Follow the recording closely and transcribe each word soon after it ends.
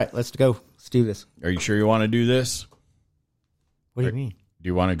right, let's go. Let's do this. Are you sure you want to do this? What do you mean? Do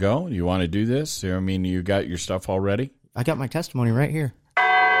you want to go? Do you want to do this? I mean, you got your stuff all ready? I got my testimony right here.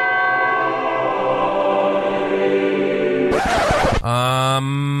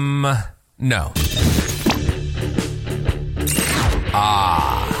 No.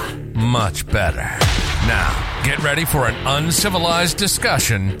 Much better. Now, get ready for an uncivilized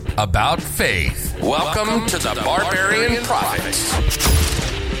discussion about faith. Welcome to the Barbarian Prophets.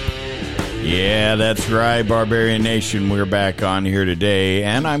 Yeah, that's right, Barbarian Nation. We're back on here today,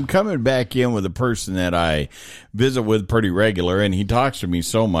 and I'm coming back in with a person that I visit with pretty regular, and he talks to me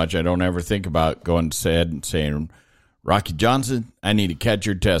so much I don't ever think about going to said and saying, Rocky Johnson, I need to catch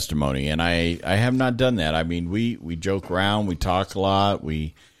your testimony, and I have not done that. I mean, we joke around, we talk a lot,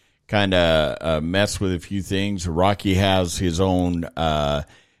 we kind of mess with a few things. Rocky has his own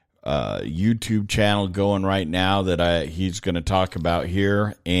YouTube channel going right now that he's going to talk about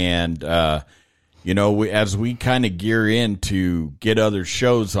here, and as we kind of gear in to get other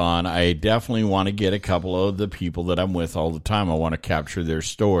shows on, I definitely want to get a couple of the people that I'm with all the time. I want to capture their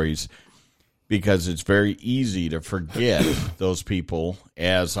stories, because it's very easy to forget those people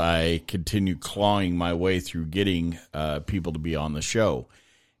as I continue clawing my way through getting people to be on the show.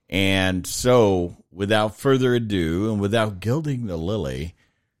 And so, without further ado, and without gilding the lily,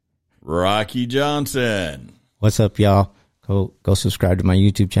 Rocky Johnson. What's up, y'all? Go subscribe to my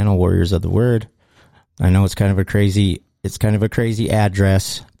YouTube channel, Warriors of the Word. I know it's kind of a crazy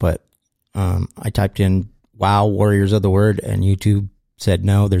address, but I typed in "Wow, Warriors of the Word," and YouTube said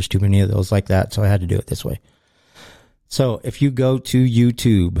no, there's too many of those like that, so I had to do it this way. So if you go to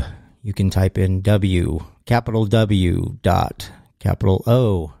YouTube, you can type in W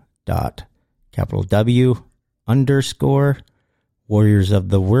Warriors of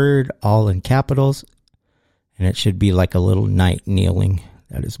the Word, all in capitals, and it should be like a little knight kneeling.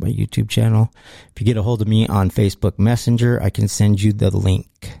 That is my YouTube channel. If you get a hold of me on Facebook Messenger, I can send you the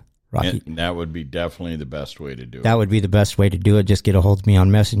link. Rocky. And that would be definitely the best way to do it. That would be the best way to do it. Just get a hold of me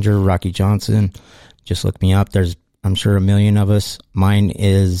on Messenger, Rocky Johnson. Just look me up. There's, I'm sure, a million of us. Mine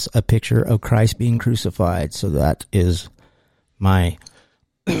is a picture of Christ being crucified. So that is my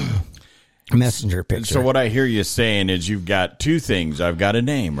Messenger picture. So what I hear you saying is you've got two things. I've got a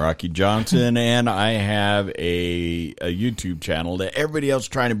name, Rocky Johnson, and I have a YouTube channel that everybody else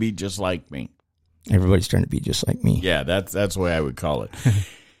trying to be just like me. Everybody's trying to be just like me. Yeah, that's the way I would call it.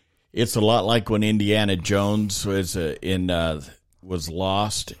 It's a lot like when Indiana Jones was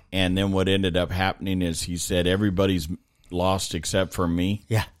lost, and then what ended up happening is he said, everybody's lost except for me.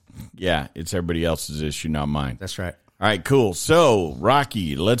 Yeah. Yeah, it's everybody else's issue, not mine. That's right. All right, cool. So,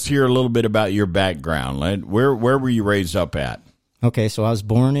 Rocky, let's hear a little bit about your background. Where were you raised up at? Okay, so I was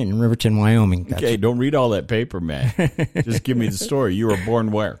born in Riverton, Wyoming. Okay, don't read all that paper, man. Just give me the story. You were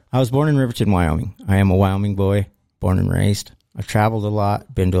born where? I was born in Riverton, Wyoming. I am a Wyoming boy, born and raised. I've traveled a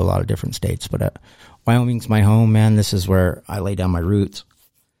lot, been to a lot of different states, but Wyoming's my home, man. This is where I lay down my roots.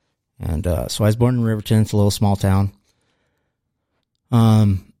 And so I was born in Riverton. It's a little small town.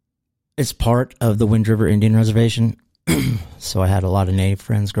 It's part of the Wind River Indian Reservation. So I had a lot of Native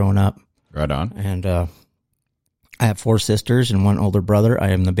friends growing up. Right on. And I have 4 sisters and 1 older brother.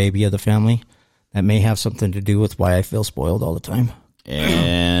 I am the baby of the family. That may have something to do with why I feel spoiled all the time.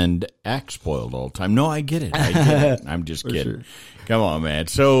 And act spoiled all the time. No, I get it. I'm just kidding. Sure. Come on, man.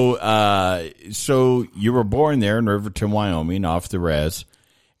 So you were born there in Riverton, Wyoming, off the res.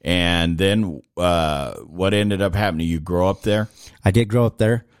 And then what ended up happening? You grow up there? I did grow up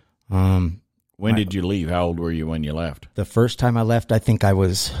there. When did you leave? How old were you when you left? The first time I left, I think I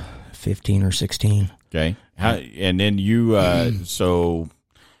was 15 or 16. Okay. And then you, so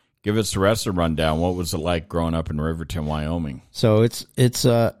give us the rest of the rundown. What was it like growing up in Riverton, Wyoming? So it's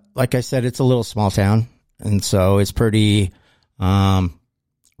like I said, it's a little small town. And so it's pretty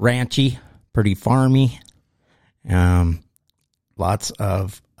ranchy, pretty farmy. Lots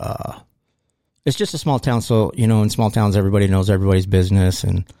of, it's just a small town. So, in small towns, everybody knows everybody's business,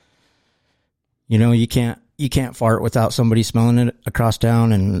 and you can't fart without somebody smelling it across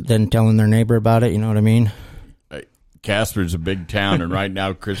town and then telling their neighbor about it. You know what I mean? Casper's a big town, and right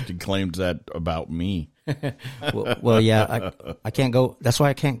now Christy claims that about me. well, yeah, I can't go. That's why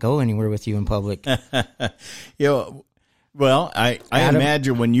I can't go anywhere with you in public. Well, I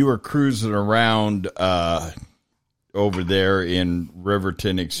imagine when you were cruising around over there in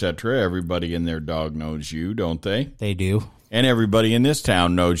Riverton, etc., everybody and their dog knows you, don't they? They do. And everybody in this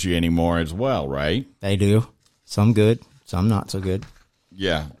town knows you anymore as well, right? They do. Some good, some not so good.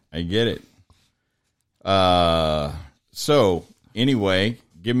 Yeah, I get it. So, anyway,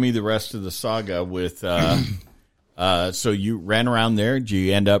 give me the rest of the saga with So you ran around there. Did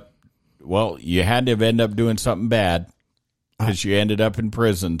you end up? Well, you had to have ended up doing something bad because you ended up in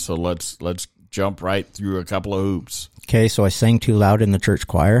prison. So let's jump right through a couple of hoops. Okay, so I sang too loud in the church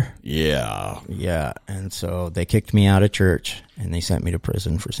choir. Yeah. Yeah, and so they kicked me out of church, and they sent me to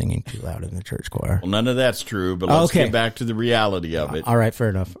prison for singing too loud in the church choir. Well, none of that's true, but let's get back to the reality of it. All right, fair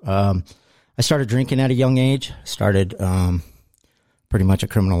enough. I started drinking at a young age. Started pretty much a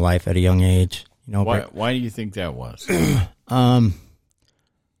criminal life at a young age. You know, why do you think that was? I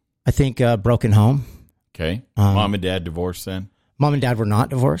think broken home. Okay. Mom and dad divorced then? Mom and dad were not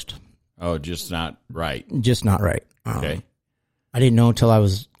divorced. Oh, just not right. Just not right. Okay. I didn't know until I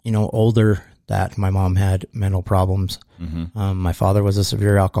was, older that my mom had mental problems. Mm-hmm. My father was a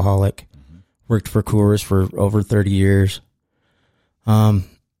severe alcoholic, worked for Coors for over 30 years. And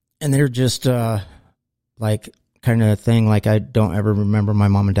they're just like kind of a thing, like I don't ever remember my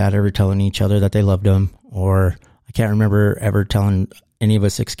mom and dad ever telling each other that they loved them, or I can't remember ever telling any of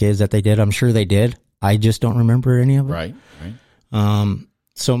us 6 kids that they did. I'm sure they did. I just don't remember any of it. Right.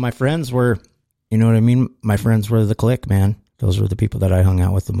 So my friends were, you know what I mean? My friends were the clique, man. Those were the people that I hung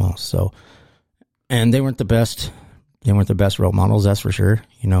out with the most. So, and they weren't the best. They weren't the best role models, that's for sure.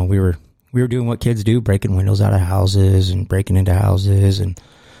 You know, we were doing what kids do, breaking windows out of houses and breaking into houses, and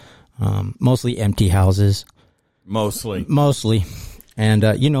mostly empty houses. Mostly. And,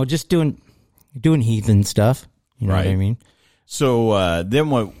 just doing heathen stuff. You know what I mean? So then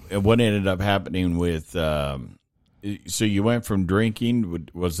what ended up happening with, so you went from drinking,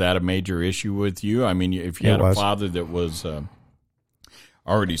 was that a major issue with you? I mean, if you had a father that was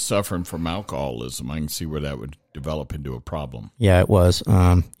already suffering from alcoholism, I can see where that would develop into a problem. Yeah, it was.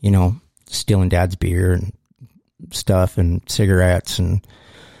 Stealing dad's beer and stuff and cigarettes and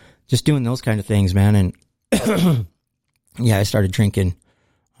just doing those kind of things, man. And yeah, I started drinking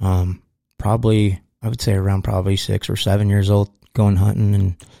probably, I would say around probably 6 or 7 years old, going hunting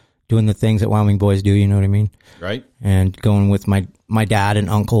and doing the things that Wyoming boys do, you know what I mean? Right. And going with my dad and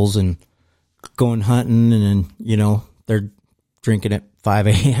uncles and going hunting, and then, they're drinking at 5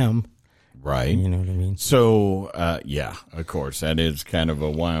 a.m. Right. You know what I mean? So, yeah, of course, that is kind of a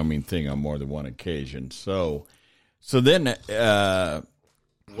Wyoming thing on more than one occasion. So then,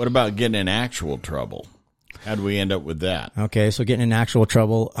 what about getting in actual trouble? How do we end up with that? Okay, so getting in actual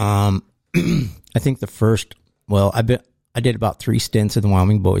trouble, I think I did about 3 stints in the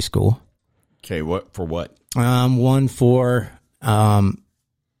Wyoming Boys School. Okay, what for what? One for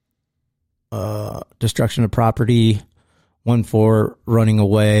destruction of property, one for running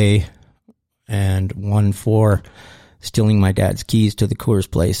away, and one for stealing my dad's keys to the Coors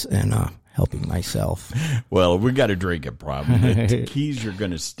place and helping myself. Well, we got a drinking problem. The keys you're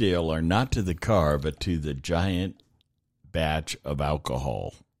going to steal are not to the car, but to the giant batch of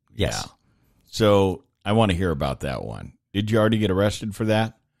alcohol. Yes. Yeah. So I want to hear about that one. Did you already get arrested for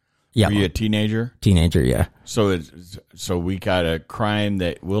that? Yeah. Were you a teenager? Teenager, yeah. So we got a crime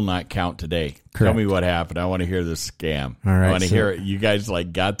that will not count today. Correct. Tell me what happened. I want to hear the scam. All right. I want to hear it. You guys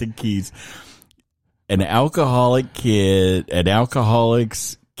got the keys. An alcoholics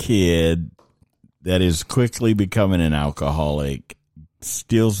kid that is quickly becoming an alcoholic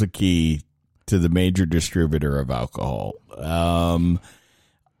steals the key to the major distributor of alcohol.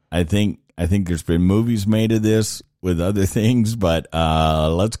 I think there's been movies made of this with other things, but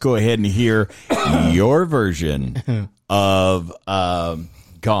let's go ahead and hear your version of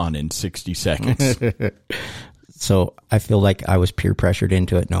Gone in 60 Seconds. So I feel like I was peer pressured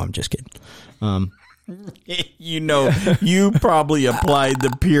into it. No, I'm just kidding. You probably applied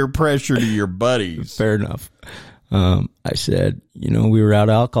the peer pressure to your buddies. Fair enough. I said, we were out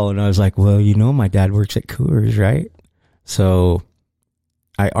of alcohol, and I was like, well, my dad works at Coors, right? So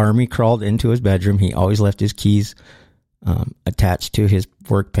I army crawled into his bedroom. He always left his keys attached to his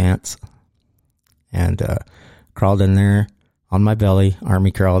work pants, and crawled in there on my belly,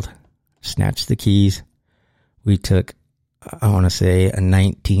 army crawled, snatched the keys. We took, I want to say, a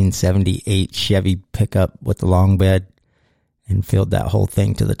 1978 Chevy pickup with the long bed and filled that whole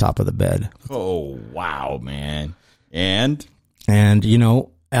thing to the top of the bed. Oh, wow, man. And I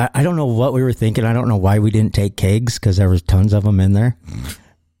don't know what we were thinking. I don't know why we didn't take kegs, because there was tons of them in there.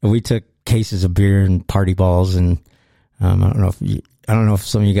 We took cases of beer and party balls, and I don't know if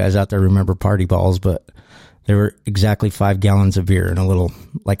some of you guys out there remember party balls, but there were exactly 5 gallons of beer in a little,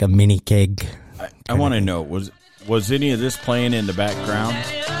 like a mini keg. I want to know, was any of this playing in the background?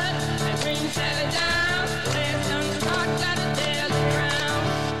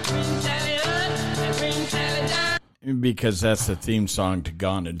 Because that's the theme song to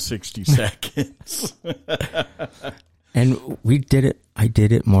Gone in 60 Seconds. And we did it. I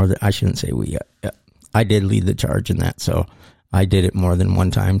did it more than, I shouldn't say we. I did lead the charge in that, so I did it more than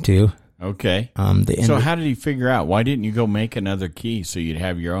one time too. Okay. So how did he figure out? Why didn't you go make another key so you'd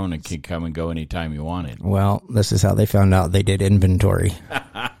have your own and could come and go anytime you wanted? Well, this is how they found out. They did inventory.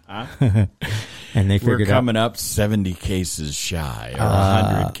 And they figured We're coming up 70 cases shy, or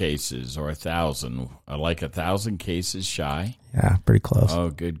 100 cases, or 1,000. Like 1,000 cases shy? Yeah, pretty close. Oh,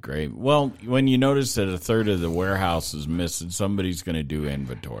 good, great. Well, when you notice that a third of the warehouse is missing, somebody's going to do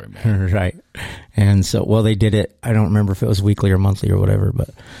inventory, man. Right. And so, well, they did it. I don't remember if it was weekly or monthly or whatever, but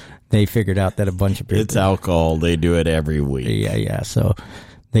they figured out that a bunch of people. It's alcohol. They do it every week. Yeah. So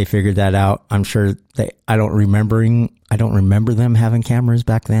they figured that out. I'm sure I don't remember them having cameras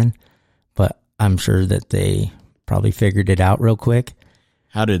back then, but I'm sure that they probably figured it out real quick.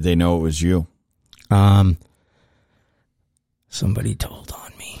 How did they know it was you? Somebody told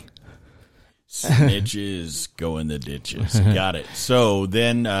on me. Snitches go in the ditches. Got it. So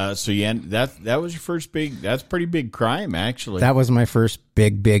then, that was your first that's pretty big crime, actually. That was my first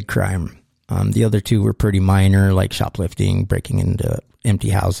big crime. The other two were pretty minor, like shoplifting, breaking into empty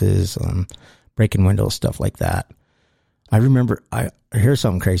houses, breaking windows, stuff like that. I remember, here's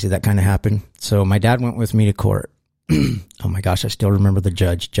something crazy that kind of happened. So my dad went with me to court. Oh my gosh, I still remember the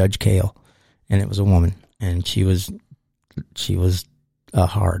judge, Judge Kale, and it was a woman, and she was a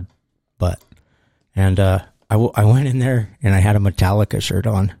hard butt. And I went in there, and I had a Metallica shirt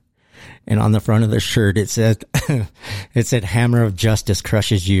on, and on the front of the shirt it said "Hammer of Justice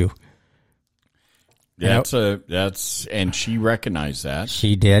crushes you." And she recognized that.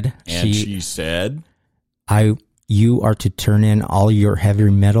 She did, and she said, You are to turn in all your heavy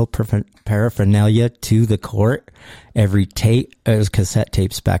metal paraphernalia to the court. Every tape, it was cassette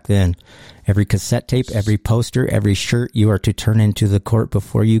tapes back then. Every cassette tape, every poster, every shirt you are to turn into the court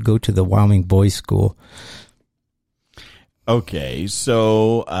before you go to the Wyoming Boys School. Okay,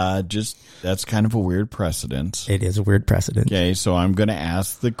 so that's kind of a weird precedent. It is a weird precedent. Okay, so I'm going to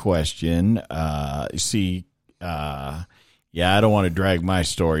ask the question. I don't want to drag my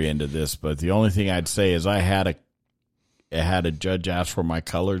story into this, but the only thing I'd say is I had a judge ask for my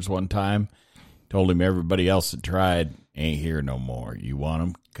colors one time. Told him everybody else that tried ain't here no more. You want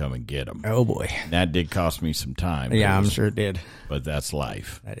them? Come and get them. Oh boy, and that did cost me some time. Yeah, I'm sure it did. But that's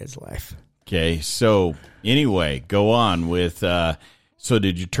life. That is life. Okay, so anyway, go on with. So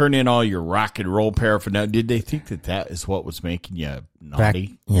did you turn in all your rock and roll paraphernalia? Did they think that is what was making you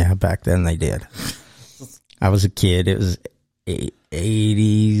naughty? Back then they did. I was a kid. It was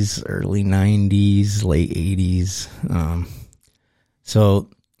 80s, early 90s, late 80s. So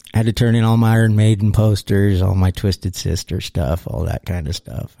I had to turn in all my Iron Maiden posters, all my Twisted Sister stuff, all that kind of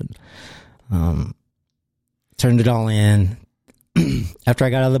stuff. And turned it all in. After I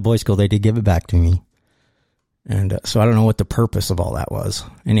got out of the boys' school, they did give it back to me. And so I don't know what the purpose of all that was.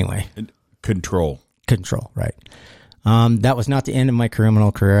 Anyway. Control, right. That was not the end of my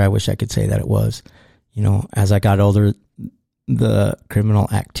criminal career. I wish I could say that it was. You know, as I got older, the criminal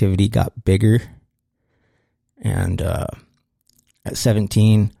activity got bigger. And at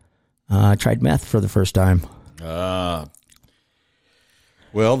 17, I tried meth for the first time. Well,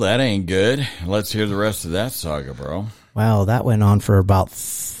 that ain't good. Let's hear the rest of that saga, bro. Wow, that went on for about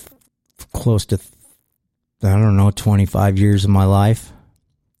close to, 25 years of my life.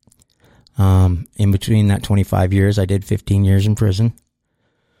 In between that 25 years, I did 15 years in prison.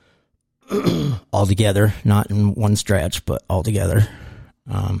 Altogether, not in one stretch, but altogether.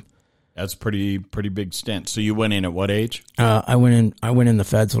 That's pretty big stint. So you went in at what age? I went in the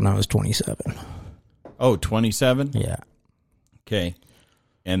feds when I was 27. Oh, 27? Yeah. Okay.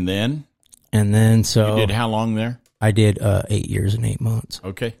 And then so you did how long there? I did 8 years and 8 months.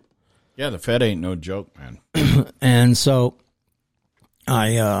 Okay. Yeah, the Fed ain't no joke, man. And so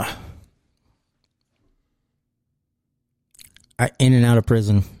I in and out of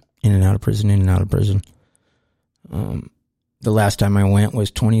prison. The last time I went was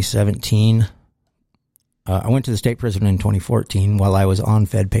 2017. I went to the state prison in 2014 while I was on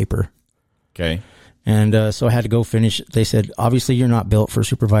Fed paper. Okay. And so I had to go finish. They said, obviously, you're not built for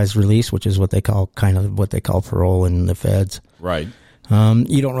supervised release, which is what they call parole in the feds. Right.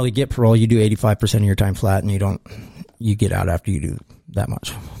 You don't really get parole. You do 85% of your time flat, and you get out after you do that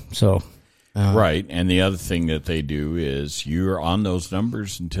much. So. Right. And the other thing that they do is you're on those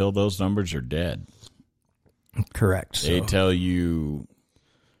numbers until those numbers are dead. Correct. They tell you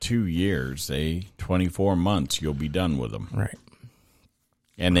 2 years, 24 months, you'll be done with them. Right.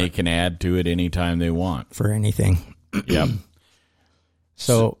 And they can add to it anytime they want. For anything. Yep.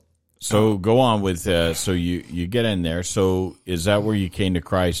 So go on with, so you get in there. So is that where you came to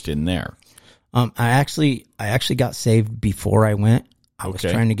Christ in there? I actually got saved before I went. I was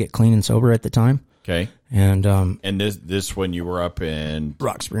trying to get clean and sober at the time. Okay. And this when you were up in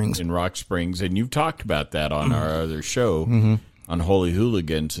Rock Springs. in Rock Springs, and you've talked about that on our other show on Holy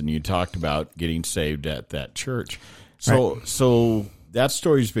Hooligans, and you talked about getting saved at that church. So that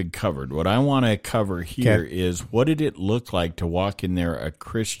story's been covered. What I want to cover here is, what did it look like to walk in there a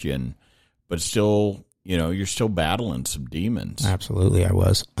Christian, but still, you're still battling some demons? Absolutely, I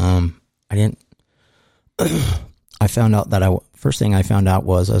was. I didn't. I found out that first thing I found out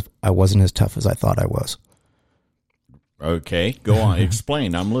was I wasn't as tough as I thought I was. Okay, go on.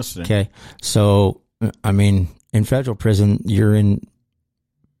 Explain. I'm listening. Okay, so I mean, in federal prison, you're in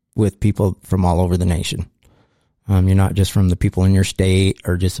with people from all over the nation. You're not just from the people in your state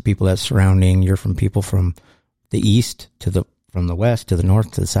or just the people that's surrounding. You're from people from the east from the west to the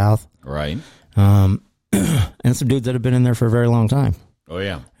north to the south. Right. And some dudes that have been in there for a very long time. Oh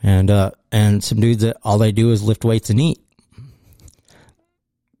yeah. And some dudes that all they do is lift weights and eat.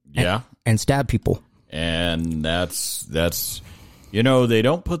 Yeah. And stab people. And that's they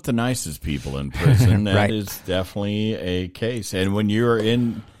don't put the nicest people in prison. That Right. is definitely a case. And when you're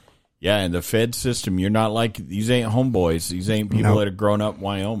in the Fed system, you're not like, these ain't homeboys. These ain't people that have grown up in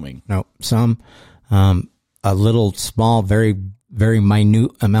Wyoming. No, some, a little small, very, very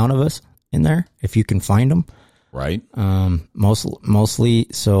minute amount of us in there, if you can find them. Right. Mostly,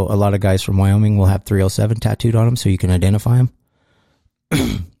 so a lot of guys from Wyoming will have 307 tattooed on them so you can identify them.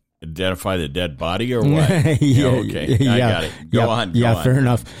 Identify the dead body or what? Yeah, okay. I got it. Go on. Fair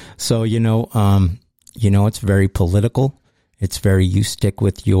enough. So, it's very political. It's very, you stick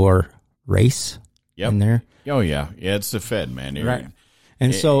with your race in there. Oh, yeah. Yeah, it's the Fed, man. Right.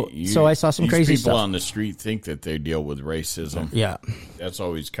 And so I saw some crazy people stuff. on the street think that they deal with racism. Yeah. That's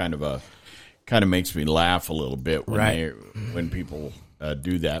always kind of makes me laugh a little bit when people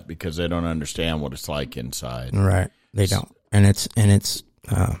do that, because they don't understand what it's like inside. Right. They don't. And it's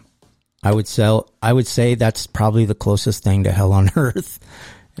I would say that's probably the closest thing to hell on earth.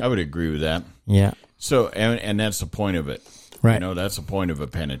 I would agree with that. Yeah. So, and that's the point of it. Right. That's the point of a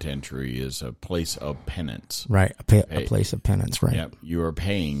penitentiary, is a place of penance. Right. A place of penance. Right. Yep. You are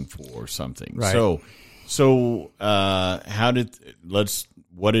paying for something. Right. So,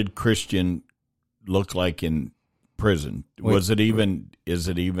 what did Christian look like in prison? Is it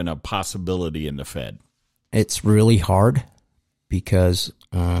even a possibility in the Fed? It's really hard because,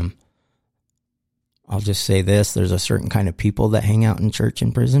 I'll just say this, there's a certain kind of people that hang out in church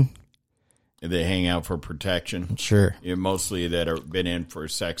and prison. They hang out for protection. Sure. Mostly that are been in for a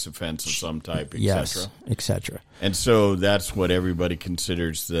sex offense of some type, etc. Yes, etc. And so that's what everybody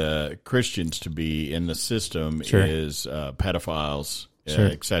considers the Christians to be in the system, is pedophiles,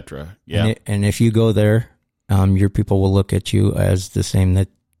 etc. Yeah. And if you go there, your people will look at you as the same that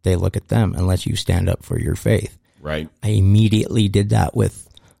they look at them, unless you stand up for your faith. Right. I immediately did that with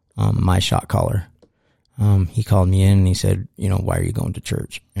my shot caller. He called me in and he said, why are you going to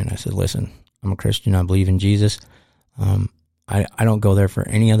church? And I said, listen, I'm a Christian. I believe in Jesus. I don't go there for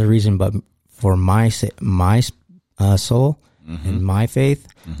any other reason but for my soul and my faith.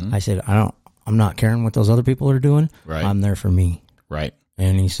 I said, I'm not caring what those other people are doing. Right. I'm there for me. Right.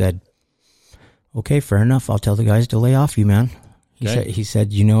 And he said, okay, fair enough. I'll tell the guys to lay off you, man. He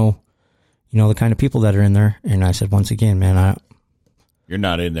said, you know the kind of people that are in there. And I said, once again, man, you're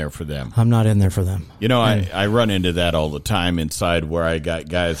not in there for them. I'm not in there for them. I run into that all the time inside, where I got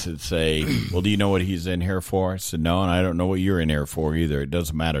guys that say, well, do you know what he's in here for? I said, no, and I don't know what you're in here for either. It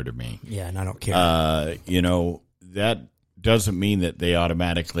doesn't matter to me. Yeah, and I don't care. That doesn't mean that they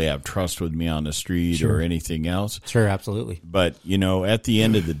automatically have trust with me on the street or anything else. Sure, absolutely. But, at the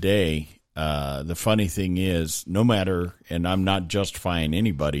end of the day, the funny thing is, no matter, and I'm not justifying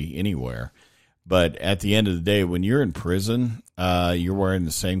anybody anywhere, but at the end of the day, when you're in prison, you're wearing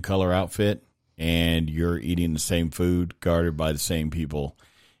the same color outfit and you're eating the same food, guarded by the same people,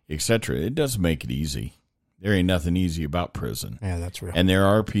 etc. It doesn't make it easy. There ain't nothing easy about prison. Yeah, that's real. And there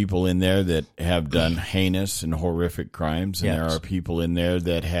are people in there that have done heinous and horrific crimes, and there are people in there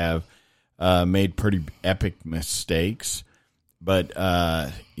that have made pretty epic mistakes. But,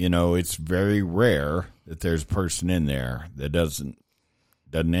 it's very rare that there's a person in there that doesn't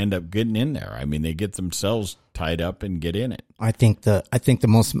end up getting in there. I mean, they get themselves tied up and get in it. I think the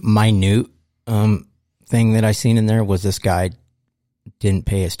most minute thing that I seen in there was this guy didn't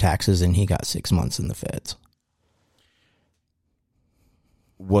pay his taxes and he got 6 months in the feds.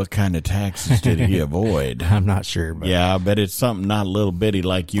 What kind of taxes did he avoid? I'm not sure. But yeah, I bet it's something not a little bitty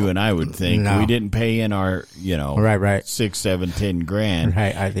like you and I would think. No. We didn't pay in our, right. 6, 7, 10 grand.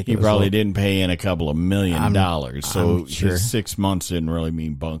 Right, I think he probably didn't pay in a couple of $1 million. So sure. his 6 months didn't really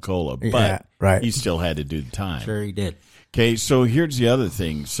mean buncola, but he still had to do the time. Sure, he did. Okay, so here's the other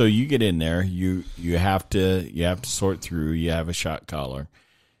thing. So you get in there, you have to sort through. You have a shot collar.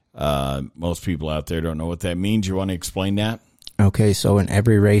 Most people out there don't know what that means. You want to explain that? Okay, so in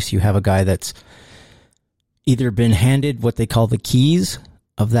every race, you have a guy that's either been handed what they call the keys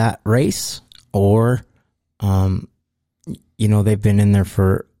of that race, or, they've been in there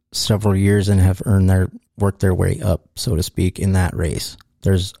for several years and have worked their way up, so to speak, in that race.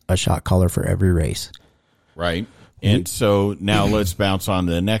 There's a shot caller for every race. Right. And so now let's bounce on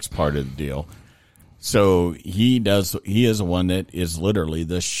to the next part of the deal. So he is the one that is literally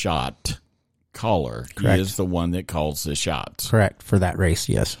the shot caller. Correct. He is the one that calls the shots. Correct, for that race,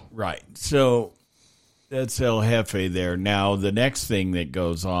 yes. Right. So that's El Jefe there. Now, the next thing that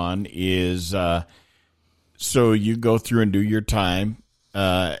goes on is, so you go through and do your time.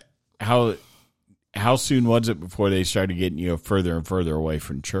 How soon was it before they started getting you further and further away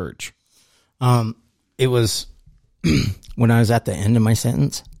from church? It was when I was at the end of my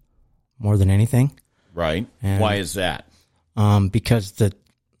sentence, more than anything. Right. And, why is that? Because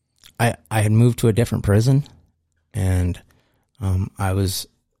I had moved to a different prison, and I was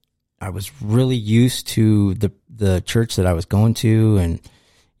really used to the church that I was going to, and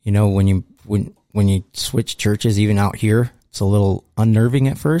when you switch churches, even out here, it's a little unnerving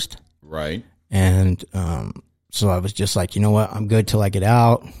at first. Right. And so I was just like, you know what, I'm good till I get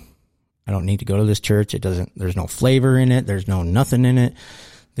out. I don't need to go to this church. There's no flavor in it. There's no nothing in it.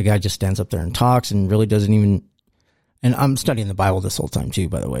 The guy just stands up there and talks and really doesn't even, and I'm studying the Bible this whole time too,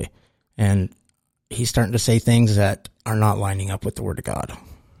 by the way. And he's starting to say things that are not lining up with the Word of God.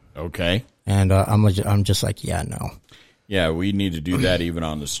 Okay. And I'm just like, yeah, no. Yeah, we need to do that even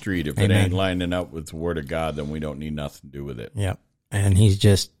on the street. If Amen. It ain't lining up with the Word of God, then we don't need nothing to do with it. Yeah. And he's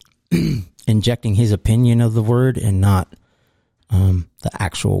just injecting his opinion of the Word and not the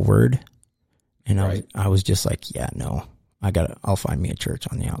actual Word. And Right. I was just like, yeah, no, I'll find me a church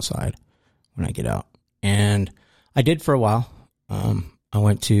on the outside when I get out. And I did for a while.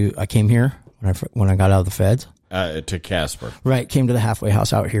 I came here when I got out of the feds. To Casper. Right. Came to the halfway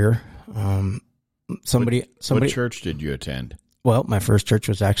house out here. Somebody. What church did you attend? Well, my first church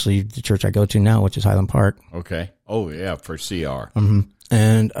was actually the church I go to now, which is Highland Park. Okay. Oh, yeah, for CR. Mm-hmm.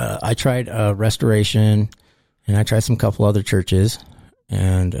 And I tried Restoration, and I tried some couple other churches,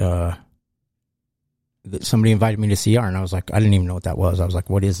 and somebody invited me to CR, and I was like, I didn't even know what that was. I was like,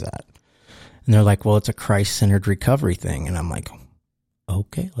 what is that? And they're like, well, it's a Christ-centered recovery thing. And I'm like,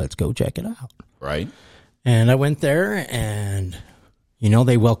 okay, let's go check it out. Right. And I went there, and,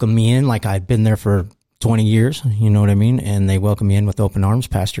 they welcomed me in like I'd been there for 20 years, you know what I mean? And they welcomed me in with open arms,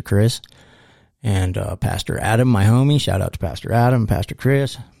 Pastor Chris and Pastor Adam, my homie. Shout out to Pastor Adam, Pastor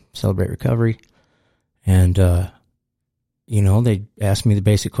Chris, Celebrate Recovery. And, they asked me the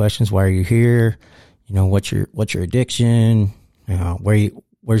basic questions. Why are you here? What's your addiction?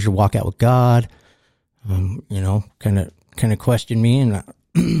 Where's your walk out with God? Kind of questioned me, and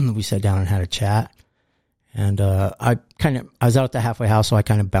we sat down and had a chat. And I was out at the halfway house, so I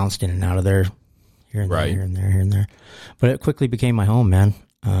kind of bounced in and out of there, here and there, Right. here and there, here and there. But it quickly became my home, man.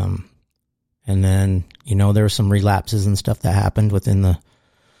 And then there were some relapses and stuff that happened within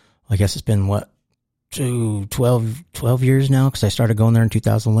I guess it's been 12 years now, because I started going there in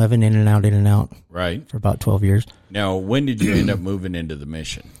 2011, in and out Right. for about 12 years. Now, when did you end up moving into the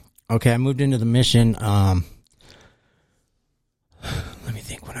mission? Okay, I moved into the mission. Let me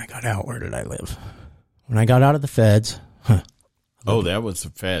think. When I got out, where did I live? When I got out of the feds. Oh, that was the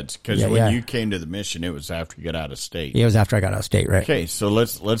feds. Because Yeah, when yeah. you came to the mission, it was after you got out of state. Yeah, it was after I got out of state, right? Okay, so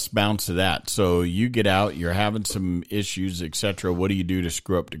let's bounce to that. So you get out, you're having some issues, etc. What do you do to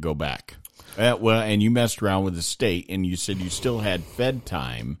screw up to go back? And you messed around with the state, and you said you still had fed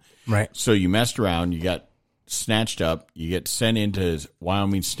time. Right. So you messed around, you got snatched up, you get sent into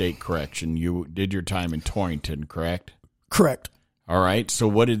Wyoming State Correction. You did your time in Torrington, correct? Correct. All right. So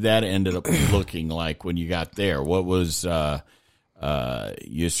what did that end up looking like when you got there? What was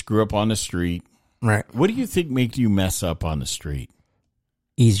you screw up on the street? Right. What do you think made you mess up on the street?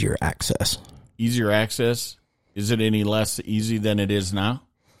 Easier access. Easier access? Is it any less easy than it is now?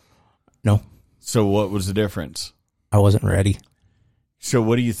 No, So what was the difference? I wasn't ready. So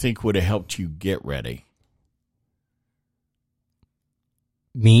what do you think would have helped you get ready?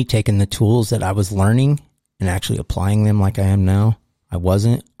 Me taking the tools that I was learning and actually applying them like I am now. I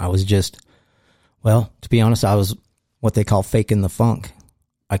wasn't. I was just, to be honest, I was what they call faking the funk.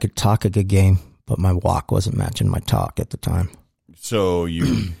 I could talk a good game, but my walk wasn't matching my talk at the time. So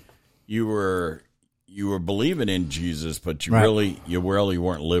you were believing in Jesus, but you Right. really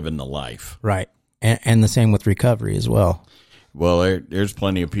weren't living the life. Right. And the same with recovery as well. Well, there's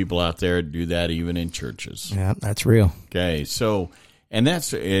plenty of people out there that do that even in churches. Yeah, that's real. Okay, so and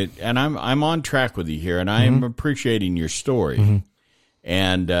that's it. And I'm on track with you here, and I'm appreciating your story.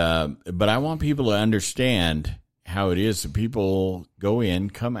 And but I want people to understand how it is that people go in,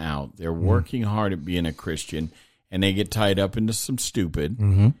 come out, they're working hard at being a Christian, and they get tied up into some stupid,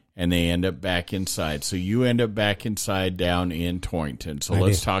 and they end up back inside. So you end up back inside down in Torrington. So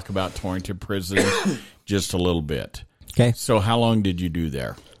let's talk about Torrington Prison just a little bit. Okay. So how long did you do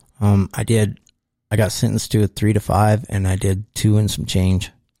there? I got sentenced to a 3 to 5, and I did 2 and some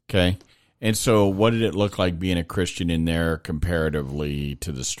change. Okay. And so what did it look like being a Christian in there comparatively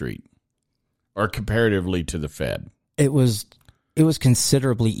to the street? Or comparatively to the Fed? It was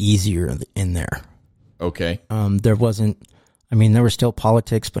considerably easier in there. Okay. There wasn't, there was still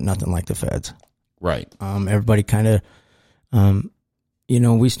politics, but nothing like the Feds. Right. Everybody kind of,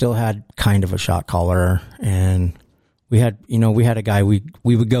 we still had kind of a shot caller, and we had a guy we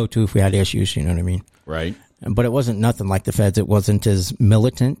would go to if we had issues, you know what I mean? Right. But it wasn't nothing like the Feds. It wasn't as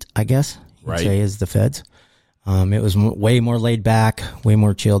militant, I guess, you'd say, as the Feds. It was way more laid back, way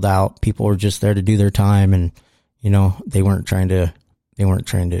more chilled out. People were just there to do their time, and they weren't trying to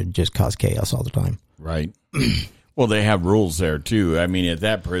just cause chaos all the time. Right. Well, they have rules there too. At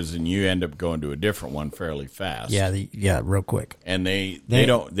that prison, you end up going to a different one fairly fast. Yeah, real quick. And they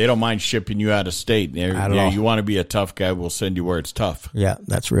don't mind shipping you out of state. You want to be a tough guy, we'll send you where it's tough. Yeah,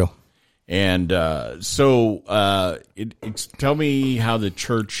 that's real. And tell me how the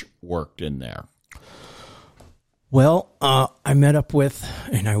church worked in there. Well, I met up with,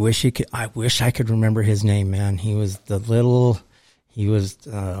 and I wish I could remember his name, man. He was little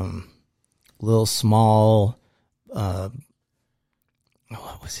small, what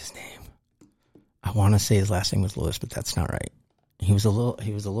was his name? I want to say his last name was Lewis, but that's not right. He was a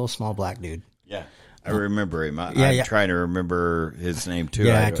little small black dude. Yeah. I remember him. I'm trying to remember his name too.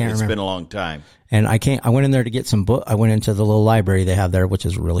 Yeah, I can't remember. It's been a long time. And I went in there to get some book. I went into the little library they have there, which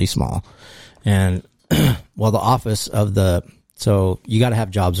is really small. And well, the office of so you got to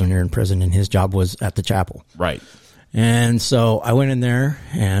have jobs when you're in prison, and his job was at the chapel. Right. And so I went in there,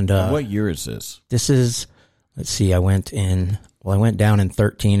 and what year is this? This is, let's see, I went down in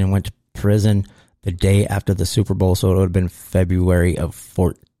 2013 and went to prison the day after the Super Bowl, so it would have been February of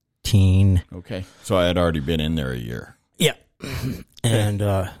 2014. Okay. So I had already been in there a year. Yeah.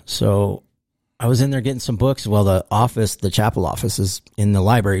 And so I was in there getting some books. Well, the chapel office is in the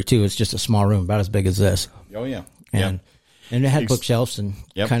library too. It's just a small room, about as big as this. Oh, yeah. And it had bookshelves and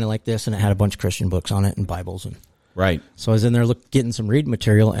kind of like this, and it had a bunch of Christian books on it and Bibles. And right. So I was in there getting some reading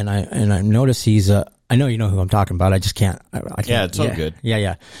material, and I noticed he's I know you know who I'm talking about. I just can't. I can't. Yeah, it's all good.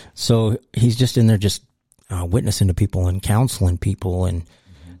 Yeah. So he's just in there just witnessing to people and counseling people and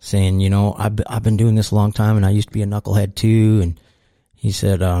saying, I've been doing this a long time, and I used to be a knucklehead too. And he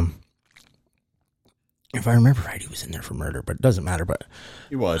said, if I remember right, he was in there for murder, but it doesn't matter. But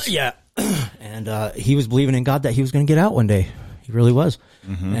he was. Yeah. And he was believing in God that he was going to get out one day. He really was.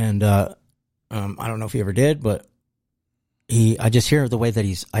 Mm-hmm. And I don't know if he ever did, but I just hear the way that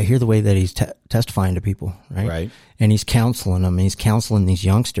he's testifying to people, right? Right. And he's counseling them. And he's counseling these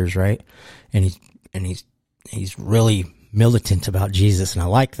youngsters, right? And he's really militant about Jesus, and I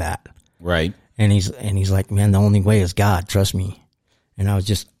like that. Right. And he's like, man, the only way is God. Trust me. And I was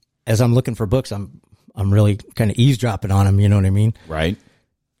just, as I'm looking for books, I'm really kind of eavesdropping on him. You know what I mean? Right.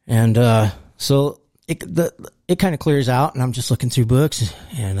 And so it kind of clears out, and I'm just looking through books,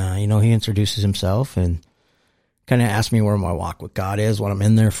 and he introduces himself and kind of asks me where my walk with God is, what I'm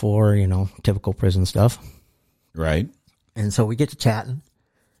in there for, typical prison stuff. Right. And so we get to chatting,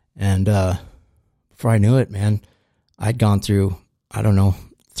 and before I knew it, man, I'd gone through, I don't know,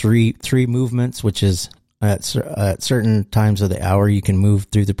 three movements, which is at certain times of the hour you can move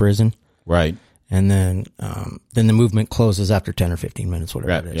through the prison. Right. And then the movement closes after 10 or 15 minutes,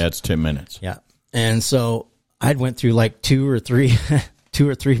 whatever it is. Yeah, it's 10 minutes. Yeah. And so I'd went through like two or three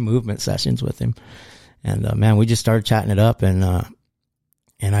movement sessions with him. And man, we just started chatting it up, and I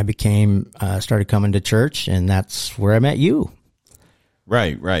started coming to church, and that's where I met you.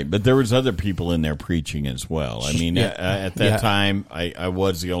 Right. But there was other people in there preaching as well. I mean, at that time, I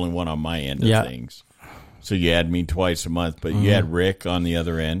was the only one on my end of things. So you had me twice a month, but you had Rick on the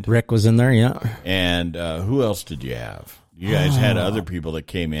other end. Rick was in there, yeah. And who else did you have? You guys had other people that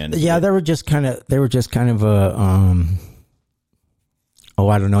came in. Yeah, they were just kind of a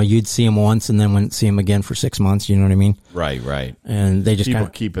I don't know. You'd see them once and then wouldn't see them again for 6 months. You know what I mean? Right. And they just people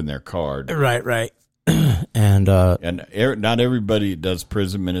keeping their card. Right. And not everybody that does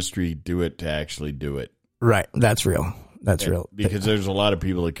prison ministry do it to actually do it. Right. That's real. that's real. Because there's a lot of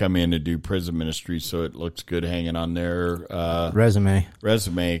people that come in to do prison ministry, so it looks good hanging on their resume,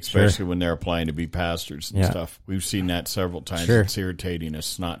 especially when they're applying to be pastors and stuff. We've seen that several times. Sure. It's irritating as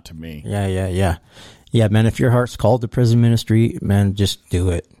snot to me. Yeah, man, if your heart's called to prison ministry, man, just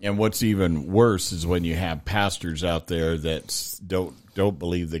do it. And what's even worse is when you have pastors out there that don't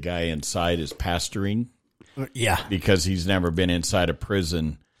believe the guy inside is pastoring. Yeah. Because he's never been inside a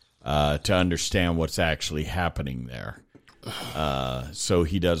prison to understand what's actually happening there. So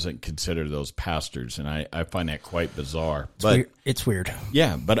he doesn't consider those pastors, and I find that quite bizarre. It's weird.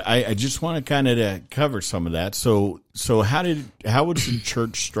 Yeah, but I just want to kind of cover some of that. So how was the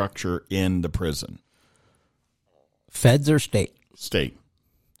church structure in the prison? Feds or state? State.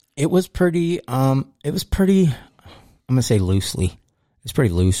 It was pretty, I'm going to say loosely. It's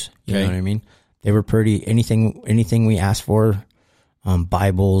pretty loose. You know what I mean? They were pretty, anything we asked for,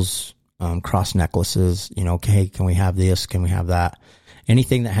 Bibles, cross necklaces, okay, can we have this? Can we have that?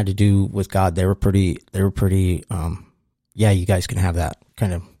 Anything that had to do with God, they were pretty, yeah, you guys can have that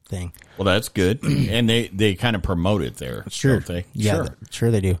kind of thing. Well, that's good. And they kind of promote it there. Sure. Don't they? Yeah, sure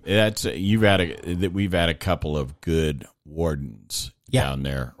they do. We've had a couple of good wardens down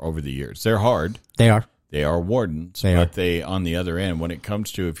there over the years. They're hard. They are. They are wardens, they, on the other end, when it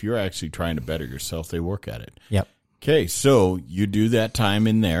comes to if you're actually trying to better yourself, they work at it. Yep. Okay, so you do that time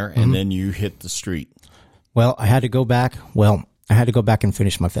in there, and then you hit the street. Well, I had to go back and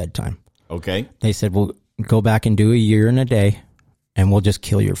finish my Fed time. Okay. They said, well, go back and do a year and a day, and we'll just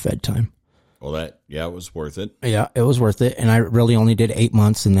kill your Fed time. Well, it was worth it. Yeah, it was worth it, and I really only did 8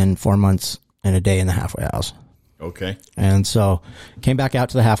 months and then 4 months and a day in the halfway house. Okay. And so came back out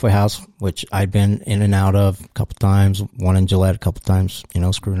to the halfway house, which I'd been in and out of a couple times, one in Gillette a couple times,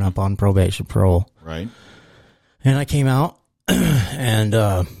 screwing up on probation, parole. Right. And I came out and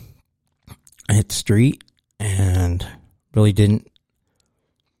I hit the street and really didn't,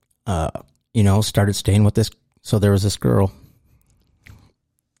 started staying with this. So there was this girl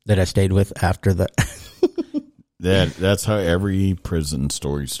that I stayed with after the... That's how every prison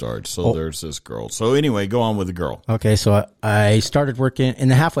story starts. So there's this girl. So anyway, go on with the girl. Okay, so I started working in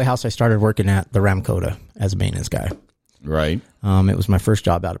the halfway house. I started working at the Ramkota as a maintenance guy. Right. It was my first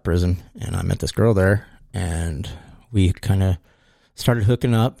job out of prison, and I met this girl there, and we kind of started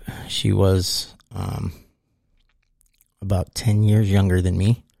hooking up. She was about 10 years younger than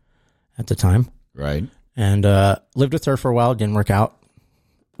me at the time. Right. And lived with her for a while. Didn't work out.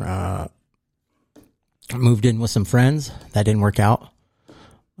 Moved in with some friends. That didn't work out.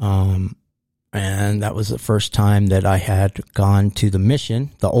 And that was the first time that I had gone to the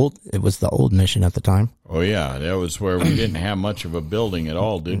mission. It was the old mission at the time. Oh yeah. That was where we didn't have much of a building at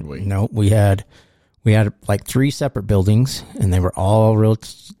all, did we? No, we had like 3 separate buildings, and they were all real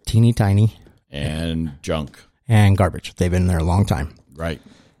teeny tiny. And junk. And garbage. They've been there a long time. Right.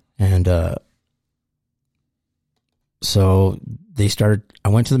 And, so I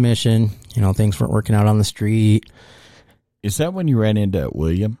went to the mission, things weren't working out on the street. Is that when you ran into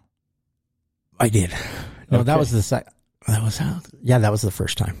William? I did. No, Okay. that was the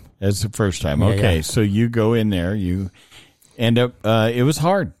first time. That's the first time. Okay. Yeah. So you go in there, you end up, it was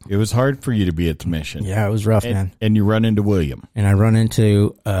hard. It was hard for you to be at the mission. Yeah, it was rough, man. And you run into William. And I run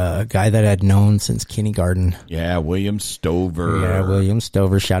into a guy that I'd known since kindergarten. Yeah. William Stover. Yeah, William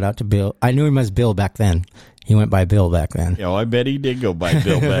Stover. Shout out to Bill. I knew him as Bill back then. He went by Bill back then. Yeah, I bet he did go by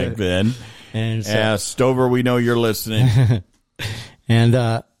Bill back then. And so, Stover, we know you're listening. And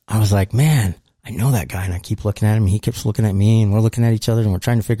I was like, man, I know that guy. And I keep looking at him. He keeps looking at me, and we're looking at each other, and we're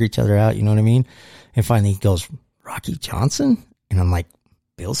trying to figure each other out. You know what I mean? And finally he goes, Rocky Johnson? And I'm like,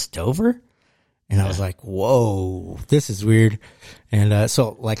 Bill Stover? And I was like, whoa, this is weird. And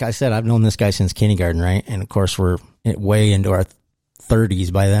so, like I said, I've known this guy since kindergarten, right? And of course, we're way into our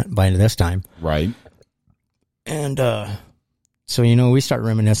 30s by this time. Right. And so, we start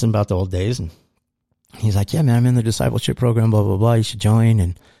reminiscing about the old days. And he's like, yeah, man, I'm in the discipleship program, blah, blah, blah. You should join.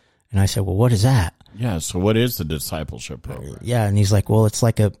 And I said, well, what is that? Yeah, so what is the discipleship program? Yeah, and he's like, well, it's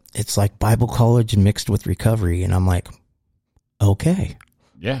like Bible college mixed with recovery. And I'm like, okay.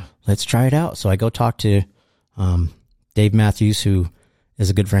 Yeah. Let's try it out. So I go talk to Dave Matthews, who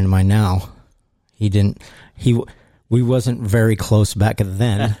is a good friend of mine now. We wasn't very close back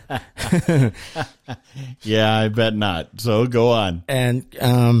then. Yeah, I bet not. So go on. And,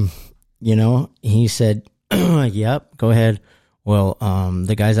 he said, yep, go ahead. Well,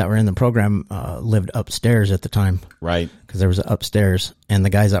 the guys that were in the program lived upstairs at the time. Right. Because there was an upstairs. And the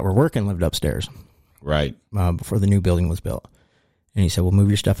guys that were working lived upstairs. Right. Before the new building was built. And he said, well, move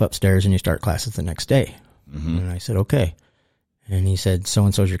your stuff upstairs and you start classes the next day. Mm-hmm. And I said, okay. And he said,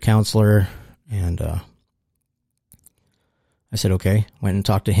 so-and-so's your counselor. And I said, okay. Went and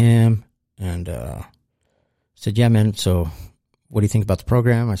talked to him and said, yeah, man, so what do you think about the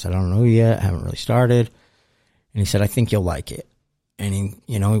program? I said, I don't know yet. I haven't really started. And he said, I think you'll like it. And he,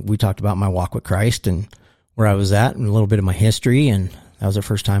 you know, we talked about my walk with Christ and where I was at and a little bit of my history. And that was the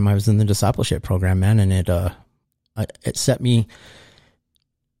first time I was in the discipleship program, man. And it set me,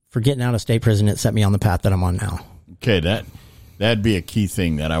 for getting out of state prison, it set me on the path that I'm on now. Okay, that'd be a key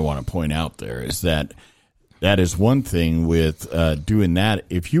thing that I want to point out there is that is one thing with doing that.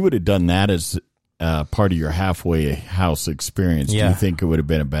 If you would have done that as part of your halfway house experience, do you think it would have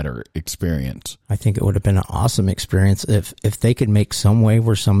been a better experience? I think it would have been an awesome experience if they could make some way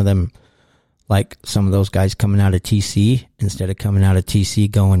where some of them, like some of those guys coming out of TC, instead of coming out of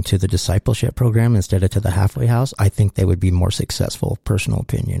TC going to the discipleship program instead of to the halfway house, I think they would be more successful, personal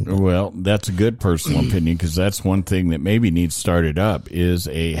opinion. Well, that's a good personal opinion because that's one thing that maybe needs started up is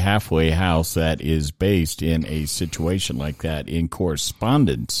a halfway house that is based in a situation like that in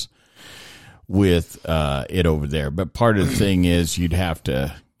correspondence with it over there. But part of the thing is you'd have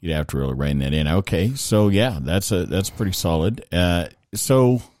to really rein that in. Okay, so yeah, that's pretty solid.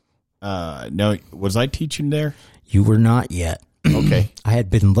 No, was I teaching there? You were not yet. Okay. I had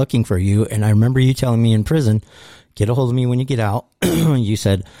been looking for you, and I remember you telling me in prison, get a hold of me when you get out. You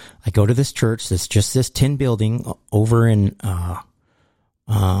said, I go to this church that's just this tin building over in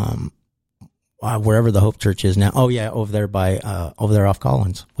wherever the Hope Church is now. Oh, yeah, over there over there off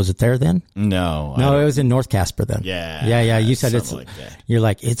Collins. Was it there then? No. No, it was in North Casper then. Yeah. Yeah. You said it's like that. You're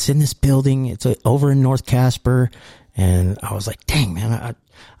like, it's in this building. It's over in North Casper. And I was like, dang, man.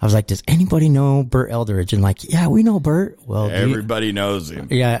 I was like, does anybody know Bert Eldridge? And like, yeah, we know Bert. Well, everybody knows him.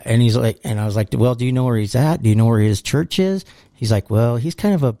 Yeah. And he's like, and I was like, well, do you know where he's at? Do you know where his church is? He's like, well, he's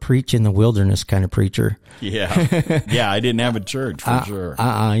kind of a preach in the wilderness kind of preacher. Yeah. Yeah. I didn't have a church for sure.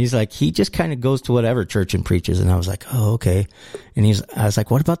 He's like, he just kind of goes to whatever church and preaches. And I was like, oh, okay. And I was like,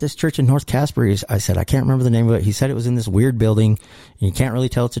 what about this church in North Casper? I said, I can't remember the name of it. He said it was in this weird building and you can't really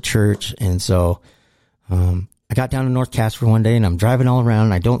tell it's a church. And so, I got down to North Casper one day and I'm driving all around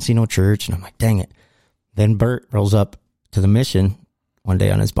and I don't see no church and I'm like, dang it. Then Bert rolls up to the mission one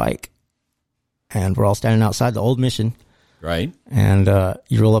day on his bike and we're all standing outside the old mission. Right. And,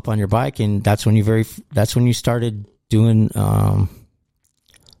 you roll up on your bike and that's when you started doing,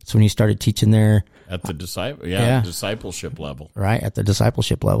 that's when you started teaching there. At the discipleship level. Right. At the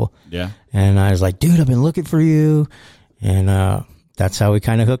discipleship level. Yeah. And I was like, dude, I've been looking for you. And, that's how we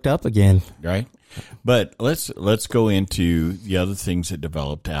kind of hooked up again. Right. But let's go into the other things that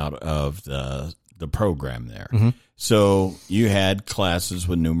developed out of the program there. Mm-hmm. So you had classes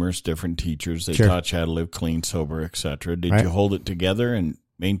with numerous different teachers. They taught you how to live clean, sober, etc. Did you hold it together and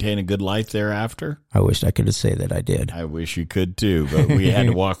maintain a good life thereafter? I wish I could say that I did. I wish you could too, but we had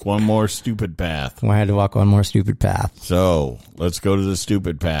to walk one more stupid path. I had to walk one more stupid path. So let's go to the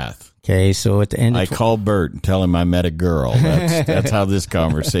stupid path. Okay, so at the end, I called Bert and tell him I met a girl. That's how this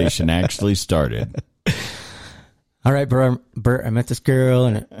conversation actually started. All right, Bert, I met this girl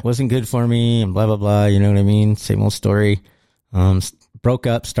and it wasn't good for me and blah, blah, blah. You know what I mean? Same old story. Broke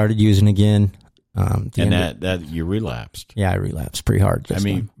up, started using again. And that you relapsed. Yeah, I relapsed pretty hard.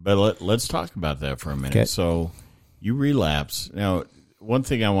 But let's talk about that for a minute. Okay. So you relapse. Now, one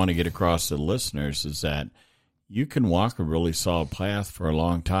thing I want to get across to the listeners is that you can walk a really solid path for a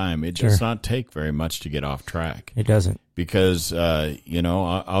long time. It does not take very much to get off track. It doesn't. Because,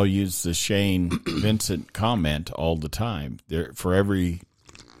 I'll use the Shane Vincent comment all the time. For every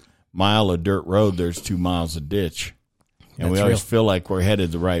mile of dirt road, there's 2 miles of ditch. And we always feel like we're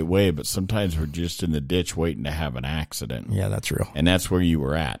headed the right way, but sometimes we're just in the ditch waiting to have an accident. Yeah, that's real. And that's where you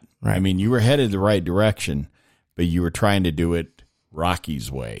were at. Right. I mean, you were headed the right direction, but you were trying to do it Rocky's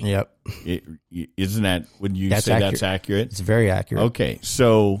way. Yep. Isn't that, would you say that's accurate? It's very accurate. Okay.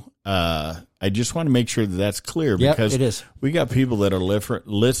 So, I just want to make sure that that's clear because it is. We got people that are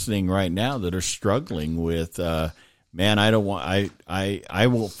listening right now that are struggling with, man, I don't want, I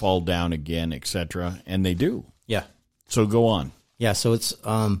won't fall down again, etc. And they do. Yeah. So go on. Yeah. So it's,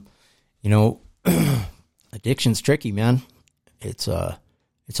 addiction's tricky, man. It's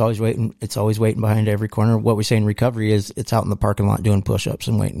always waiting. It's always waiting behind every corner. What we say in recovery is it's out in the parking lot doing push-ups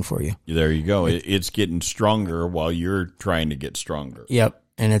and waiting for you. There you go. It's getting stronger while you're trying to get stronger. Yep.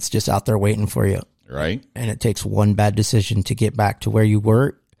 And it's just out there waiting for you. Right. And it takes one bad decision to get back to where you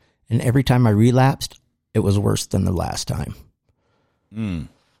were. And every time I relapsed, it was worse than the last time.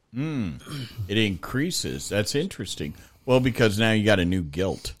 It increases. That's interesting. Well, because now you got a new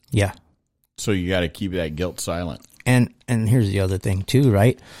guilt. Yeah. So you got to keep that guilt silent. And here's the other thing too,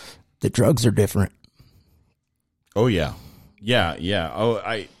 right? The drugs are different. Oh yeah. Yeah. Oh,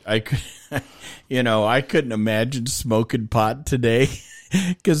 I could, I couldn't imagine smoking pot today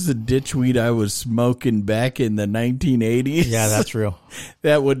because the ditchweed I was smoking back in the 1980s. Yeah, that's real.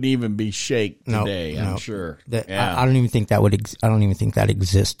 That wouldn't even be shake today. I'm sure. I don't even think that I don't even think that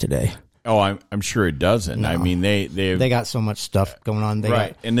exists today. Oh, I'm sure it doesn't. No. I mean, they got so much stuff going on.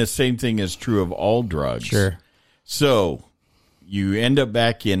 And the same thing is true of all drugs. Sure. So you end up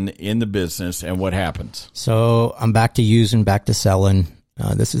back in the business, and what happens? So I'm back to using, back to selling.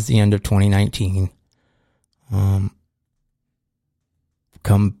 This is the end of 2019.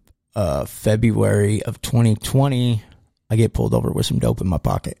 Come February of 2020, I get pulled over with some dope in my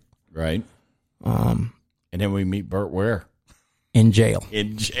pocket. Right. And then we meet Bert where? In jail.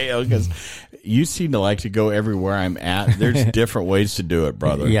 In jail, because you seem to like to go everywhere I'm at. There's different ways to do it,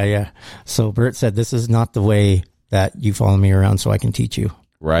 brother. Yeah. So Bert said, this is not the way that you follow me around so I can teach you.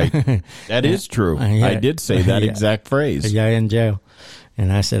 Right. That is true. Yeah. I did say that exact phrase. Yeah, in jail.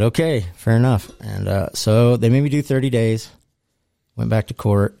 And I said, okay, fair enough. And so they made me do 30 days. Went back to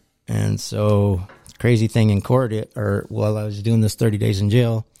court. And so crazy thing in court, while I was doing this 30 days in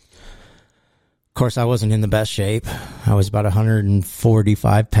jail, of course, I wasn't in the best shape. I was about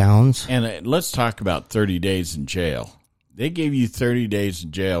 145 pounds. And let's talk about 30 days in jail. They gave you 30 days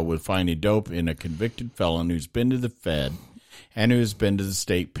in jail with finding dope in a convicted felon who's been to the Fed and who's been to the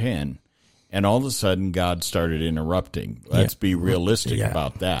state pen. And all of a sudden, God started interrupting. Let's be realistic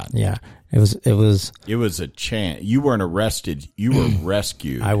about that. Yeah, it was a chance. You weren't arrested. You were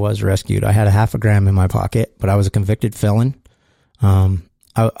rescued. I was rescued. I had a half a gram in my pocket, but I was a convicted felon. I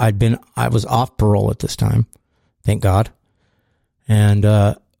was off parole at this time, thank God. And,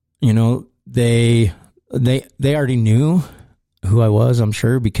 they already knew who I was, I'm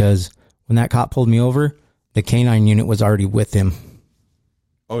sure, because when that cop pulled me over, the canine unit was already with him.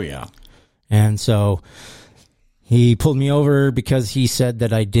 Oh, yeah. And so he pulled me over because he said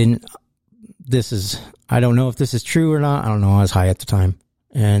that I don't know if this is true or not. I don't know. I was high at the time.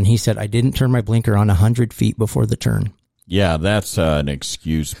 And he said I didn't turn my blinker on 100 feet before the turn. Yeah, that's an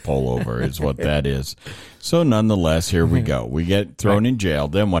excuse pullover is what that is. So nonetheless, here we go. We get thrown in jail.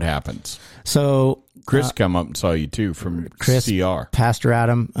 Then what happens? So Chris come up and saw you too from Chris, CR. Pastor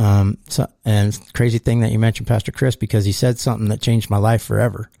Adam. And crazy thing that you mentioned Pastor Chris, because he said something that changed my life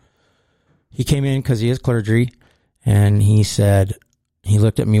forever. He came in because he is clergy, and he said, he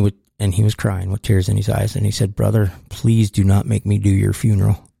looked at me and he was crying with tears in his eyes. And he said, brother, please do not make me do your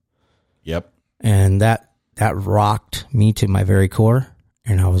funeral. Yep. And that rocked me to my very core.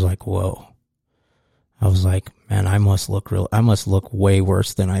 And I was like, whoa. I was like, man, I must look way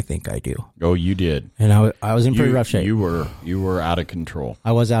worse than I think I do. Oh, you did. And I was in pretty rough shape. You were out of control.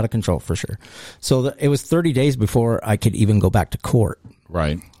 I was out of control for sure. So it was 30 days before I could even go back to court.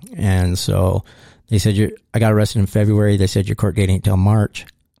 Right. And so they said, I got arrested in February. They said your court date ain't till March.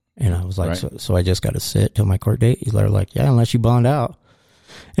 And I was like, right. so I just got to sit till my court date? They're like, yeah, unless you bond out.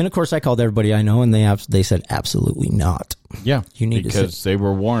 And of course I called everybody I know, and they said absolutely not. Yeah, you need because they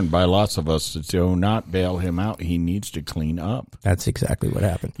were warned by lots of us to do not bail him out. He needs to clean up. That's exactly what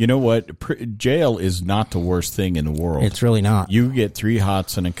happened. You know what? Jail is not the worst thing in the world. It's really not. You get 3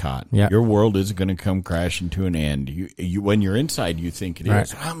 hots and a cot. Yeah. Your world is going to come crashing to an end. You when you're inside, you think it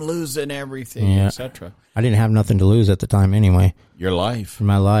is. I'm losing everything, etc. I didn't have nothing to lose at the time anyway. Your life.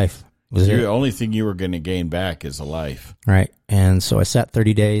 My life. The only thing you were going to gain back is a life. Right. And so I sat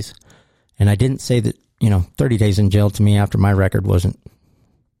 30 days, and I didn't say that, 30 days in jail to me after my record wasn't,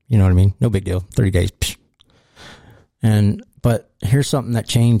 you know what I mean? No big deal. 30 days. Psh. But here's something that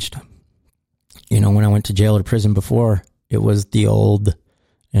changed. When I went to jail or prison before, it was the old,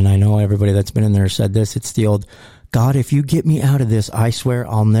 and I know everybody that's been in there said this, it's the old, God, if you get me out of this, I swear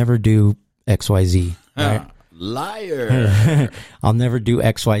I'll never do XYZ. Right? Liar. I'll never do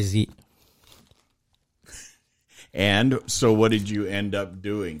XYZ. And so what did you end up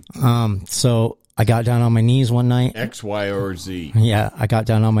doing? So I got down on my knees one night. X, Y, or Z. Yeah, I got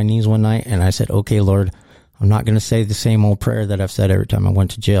down on my knees one night and I said, okay, Lord, I'm not going to say the same old prayer that I've said every time I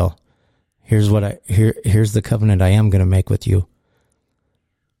went to jail. Here's the covenant I am going to make with you.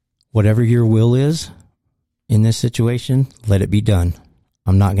 Whatever your will is in this situation, let it be done.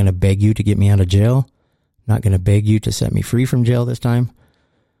 I'm not going to beg you to get me out of jail. I'm not going to beg you to set me free from jail this time.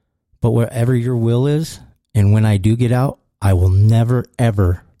 But whatever your will is, and when I do get out, I will never,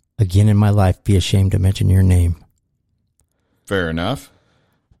 ever again in my life be ashamed to mention your name. Fair enough.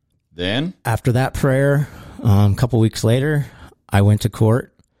 Then? After that prayer, a couple weeks later, I went to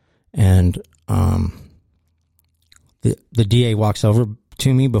court, and the DA walks over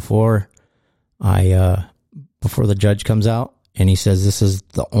to me before the judge comes out, and he says, this is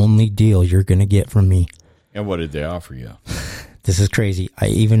the only deal you're going to get from me. And what did they offer you? This is crazy.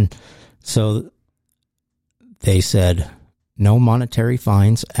 So they said no monetary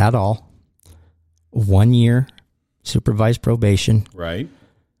fines at all, 1 year supervised probation, Right.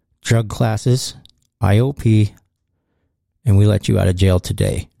 drug classes, IOP, and we let you out of jail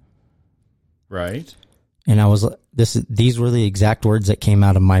today. Right. And these were the exact words that came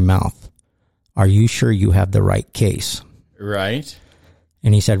out of my mouth. Are you sure you have the right case? Right.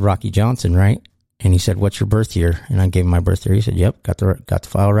 And he said, Rocky Johnson, right? And he said, what's your birth year? And I gave him my birth year. He said, yep, got the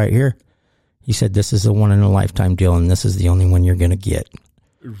file right here. He said, this is a one in a lifetime deal, and this is the only one you're going to get.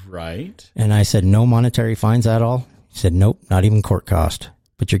 Right. And I said, no monetary fines at all? He said, nope, not even court cost.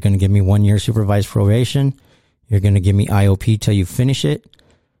 But you're going to give me 1 year supervised probation. You're going to give me IOP till you finish it.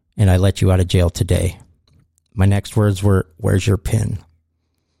 And I let you out of jail today. My next words were, where's your PIN?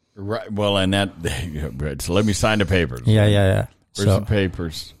 Right. Well, and that, so let me sign the papers. Yeah. Where's the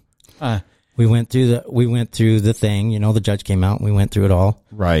papers? We went through the thing, the judge came out, we went through it all.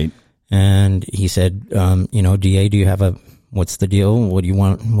 Right. And he said, DA, do you have what's the deal? What do you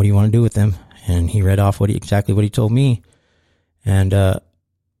want to do with them? And he read off exactly what he told me. And,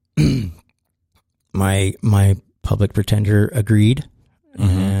 my public pretender agreed.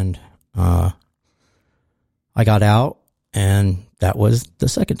 Mm-hmm. And, I got out, and that was the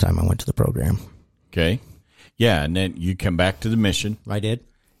second time I went to the program. Okay. Yeah. And then you come back to the mission. I did.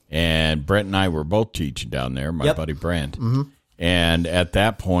 And Brent and I were both teaching down there, my buddy Brent. Mm-hmm. And at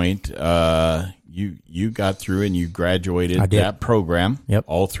that point, you got through and you graduated that program. Yep.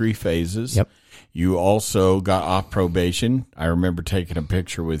 All 3 phases. Yep. You also got off probation. I remember taking a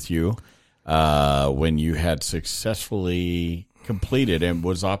picture with you when you had successfully completed and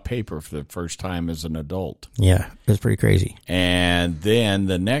was off paper for the first time as an adult. Yeah, it was pretty crazy. And then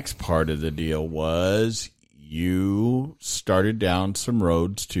the next part of the deal was you started down some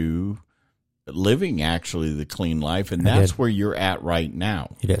roads to living actually the clean life, and that's where you're at right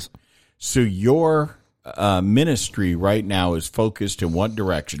now. It is. So your ministry right now is focused in what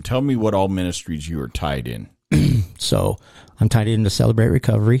direction? Tell me what all ministries you are tied in. So I'm tied into Celebrate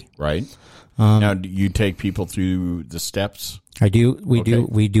Recovery. Right. Now, do you take people through the steps? I do.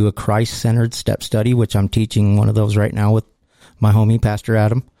 We do a Christ-centered step study, which I'm teaching one of those right now with my homie, Pastor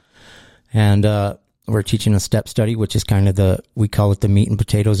Adam. And we're teaching a step study, which is kind of we call it the meat and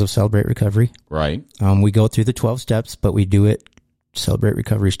potatoes of Celebrate Recovery. Right. We go through the 12 steps, but we do it Celebrate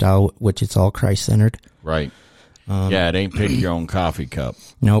Recovery style, which it's all Christ-centered. Right. It ain't pick your own coffee cup.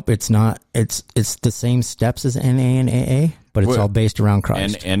 Nope, it's not. It's the same steps as NA and AA, but it's all based around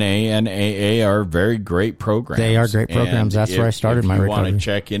Christ. And NA and AA are very great programs. They are great programs. That's where I started my recovery. If you want to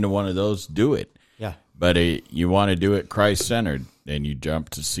check into one of those, do it. Yeah. But you want to do it Christ-centered, then you jump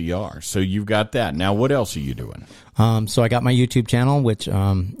to CR. So you've got that. Now, what else are you doing? So I got my YouTube channel, which, you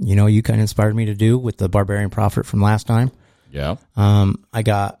kind of inspired me to do with the Barbarian Prophet from last time. Yeah. I'm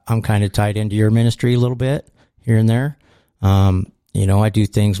kind of tied into your ministry a little bit here and there. I do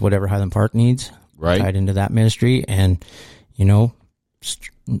things, whatever Highland Park needs. Right. Tied into that ministry and,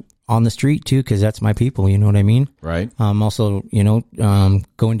 on the street too, because that's my people, you know what I mean? Right. Also,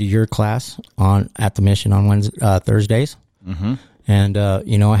 going to your class at the mission on Thursdays. Mm-hmm. And,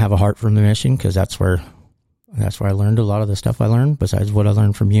 I have a heart for the mission because that's where I learned a lot of the stuff I learned besides what I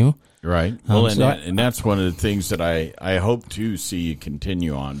learned from you. Right. Well, and that's one of the things that I hope to see you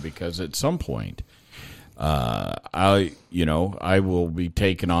continue on, because at some point, I will be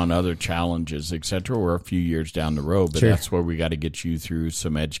taking on other challenges, et cetera. We're a few years down the road, but that's where we got to get you through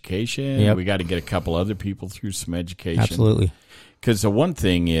some education. Yep. We got to get a couple other people through some education. Absolutely. Because the one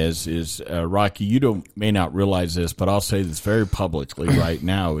thing is Rocky, you may not realize this, but I'll say this very publicly right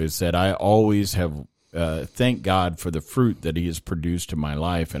now, is that I always have thank God for the fruit that He has produced in my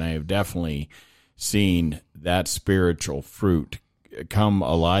life, and I have definitely seen that spiritual fruit come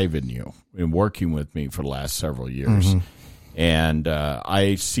alive in you in working with me for the last several years. Mm-hmm. And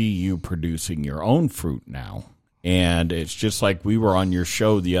I see you producing your own fruit now. And it's just like we were on your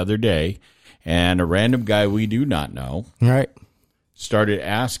show the other day, and a random guy we do not know started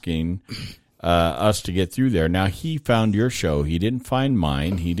asking us to get through there. Now, he found your show. He didn't find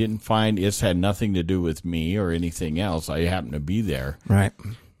mine. He didn't find it. Had nothing to do with me or anything else. I happened to be there. Right.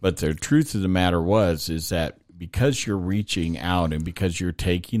 But the truth of the matter is that because you're reaching out and because you're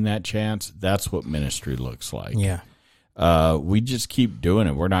taking that chance, that's what ministry looks like. Yeah. We just keep doing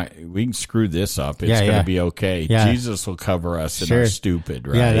it. We can screw this up. It's going to be okay. Yeah. Jesus will cover us in our stupid,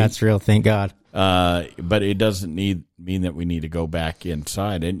 right? Yeah, that's real. Thank God. But it doesn't mean that we need to go back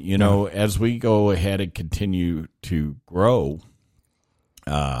inside. And, as we go ahead and continue to grow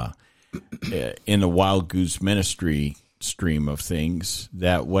in the Wild Goose ministry stream of things,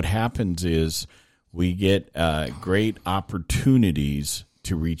 that what happens is we get great opportunities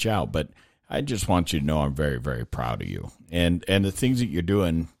to reach out. But I just want you to know I'm very, very proud of you. And the things that you're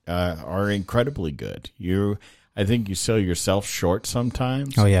doing are incredibly good. I think you sell yourself short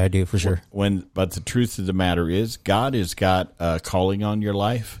sometimes. Oh, yeah, I do, for sure. But the truth of the matter is, God has got a calling on your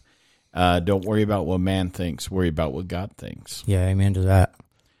life. Don't worry about what man thinks. Worry about what God thinks. Yeah, amen to that.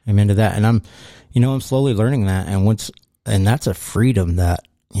 Amen to that. And I'm slowly learning that. And that's a freedom that,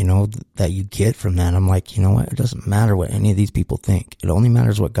 that you get from that. I'm like, you know what? It doesn't matter what any of these people think. It only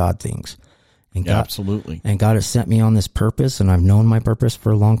matters what God thinks. And God, absolutely. And God has sent me on this purpose, and I've known my purpose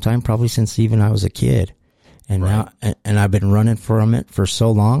for a long time, probably since even I was a kid. And right. now, and I've been running from it for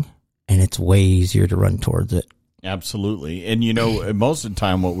so long, and it's way easier to run towards it. Absolutely. And, most of the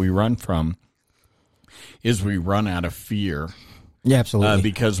time what we run from is we run out of fear. Yeah, absolutely.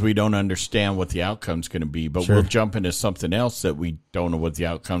 Because we don't understand what the outcome's going to be. But Sure. We'll jump into something else that we don't know what the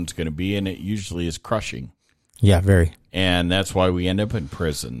outcome's going to be, and it usually is crushing. Yeah, very. And that's why we end up in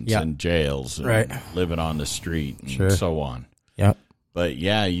prisons and jails and Right. living on the street and Sure. so on. Yep. But,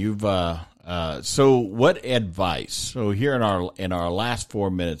 yeah, you've so what advice? So here in our last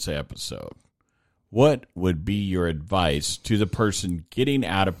 4 minutes episode, what would be your advice to the person getting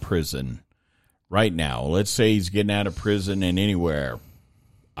out of prison right now? Let's say he's getting out of prison in anywhere,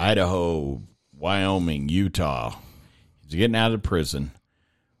 Idaho, Wyoming, Utah. He's getting out of prison.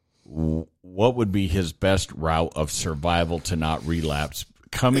 What would be his best route of survival to not relapse,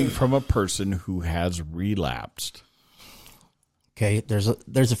 coming from a person who has relapsed? Okay, there's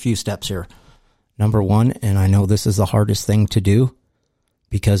a few steps here. Number one, and I know this is the hardest thing to do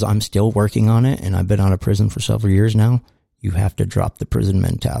because I'm still working on it, and I've been out of prison for several years now. You have to drop the prison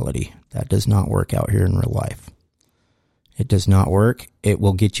mentality. That does not work out here in real life. It does not work. It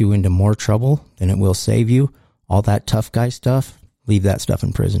will get you into more trouble than it will save you. All that tough guy stuff, leave that stuff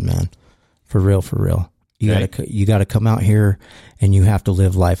in prison, man. For real, for real. You gotta come out here and you have to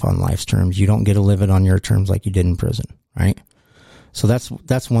live life on life's terms. You don't get to live it on your terms like you did in prison, right? So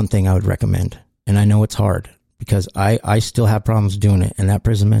that's one thing I would recommend. And I know it's hard because I still have problems doing it, and that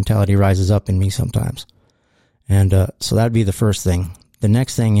prison mentality rises up in me sometimes. And so that'd be the first thing. The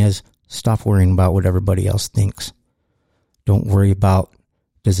next thing is stop worrying about what everybody else thinks. Don't worry about,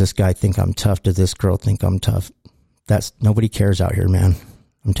 does this guy think I'm tough? Does this girl think I'm tough? Nobody cares out here, man.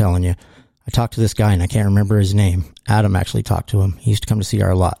 I'm telling you. I talked to this guy, and I can't remember his name. Adam actually talked to him. He used to come to CR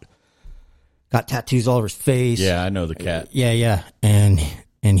a lot. Got tattoos all over his face. Yeah, I know the cat. Yeah. And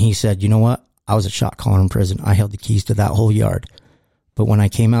he said, you know what? I was a shot caller in prison. I held the keys to that whole yard. But when I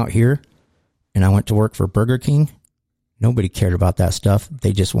came out here and I went to work for Burger King, nobody cared about that stuff.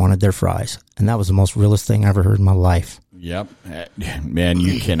 They just wanted their fries. And that was the most realest thing I ever heard in my life. Yep. Man,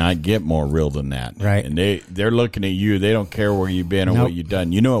 you cannot get more real than that. Right. And they're looking at you. They don't care where you've been or what you've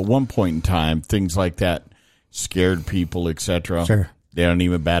done. At one point in time, things like that scared people, etc. Sure. They don't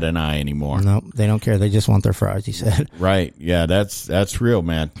even bat an eye anymore. No, they don't care. They just want their fries, he said. Right. Yeah, that's real,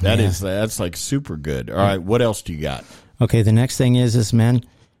 man. That's like super good. All right, what else do you got? Okay, the next thing is man,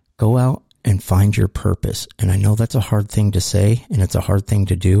 go out and find your purpose. And I know that's a hard thing to say, and it's a hard thing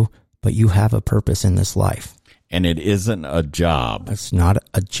to do, but you have a purpose in this life. And it isn't a job. It's not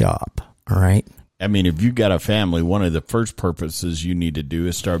a job, all right? I mean, if you've got a family, one of the first purposes you need to do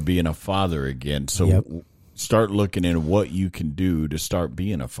is start being a father again. So start looking into what you can do to start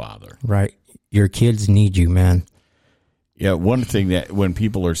being a father. Right. Your kids need you, man. Yeah, one thing that when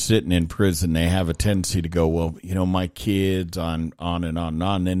people are sitting in prison, they have a tendency to go, well, my kids on and on and on.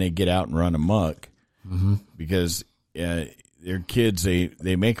 And then they get out and run amok because their kids,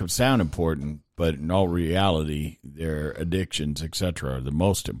 they make them sound important, but in all reality, their addictions, etc., are the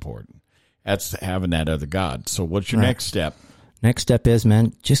most important. That's having that other God. So what's your next step? Next step is,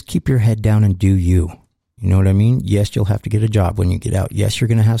 man, just keep your head down and do you. You know what I mean? Yes, you'll have to get a job when you get out. Yes, you're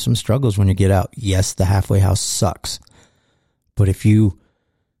going to have some struggles when you get out. Yes, the halfway house sucks. But if you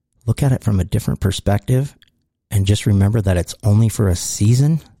look at it from a different perspective and just remember that it's only for a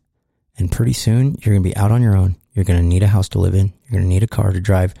season, and pretty soon you're going to be out on your own. You're going to need a house to live in. You're going to need a car to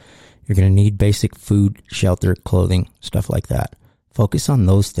drive. You're going to need basic food, shelter, clothing, stuff like that. Focus on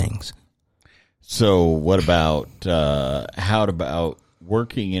those things. So what about, how about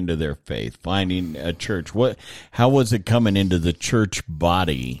working into their faith, finding a church? How was it coming into the church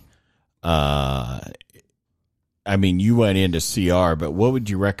body? I mean, you went into CR, but what would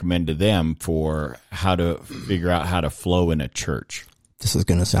you recommend to them for how to figure out how to flow in a church? This is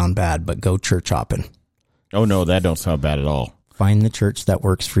going to sound bad, but go church hopping. Oh, no, that don't sound bad at all. Find the church that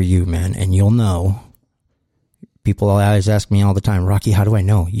works for you, man, and you'll know. People always ask me all the time, Rocky, how do I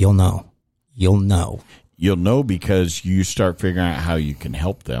know? You'll know. You'll know. You'll know because you start figuring out how you can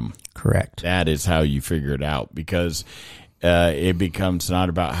help them. Correct. That is how you figure it out, because it becomes not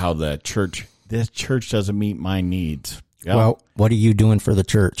about how this church doesn't meet my needs. Yep. Well, what are you doing for the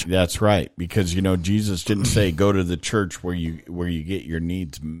church? That's right, because Jesus didn't say go to the church where you get your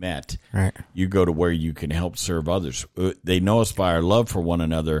needs met. Right. You go to where you can help serve others. They know us by our love for one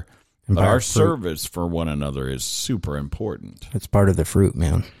another, but our service for one another is super important. It's part of the fruit,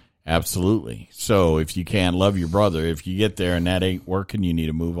 man. Absolutely. So if you can't love your brother, if you get there and that ain't working, you need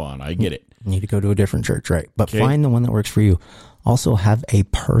to move on. I get it. You need to go to a different church, right? But Okay. find the one that works for you. Also have a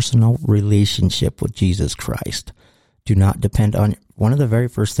personal relationship with Jesus Christ. Do not depend on... One of the very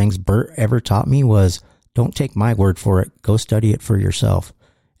first things Bert ever taught me was, don't take my word for it. Go study it for yourself.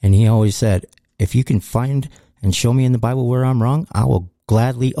 And he always said, if you can find and show me in the Bible where I'm wrong, I will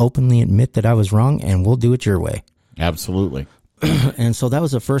gladly, openly admit that I was wrong, and we'll do it your way. Absolutely. And so that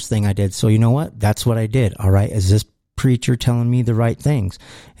was the first thing I did. So you know what? That's what I did. All right. Is this preacher telling me the right things?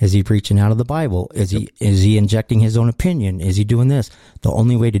 Is he preaching out of the Bible? Is he injecting his own opinion? Is he doing this? The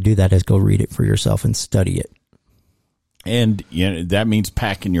only way to do that is go read it for yourself and study it. And that means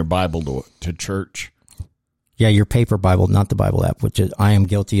packing your Bible to church. Yeah, your paper Bible, not the Bible app, which is, I am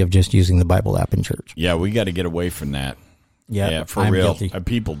guilty of just using the Bible app in church. Yeah, we got to get away from that. Yeah, for I'm real. guilty.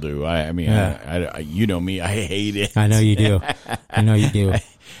 People do. I mean, Yeah. you know me. I hate it. I know you do. I know you do.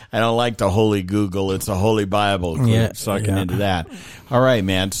 I don't like the Holy Google. It's a Holy Bible. Yeah, Sucking yeah. into that. All right,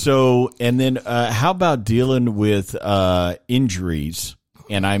 man. So, and then how about dealing with injuries?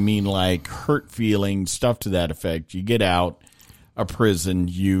 And I mean like hurt feelings, stuff to that effect. You get out of prison,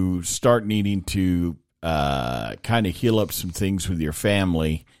 you start needing to kind of heal up some things with your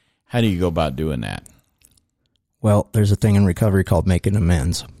family. How do you go about doing that? Well, there's a thing in recovery called making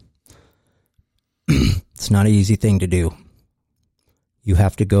amends. It's not an easy thing to do. You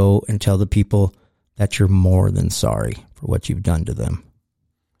have to go and tell the people that you're more than sorry for what you've done to them.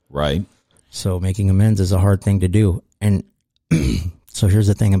 Right. So making amends is a hard thing to do. And so here's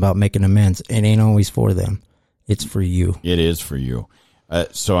the thing about making amends. It ain't always for them. It's for you. It is for you.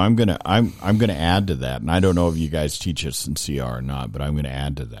 So I'm gonna add to that, and I don't know if you guys teach us in CR or not, but I'm gonna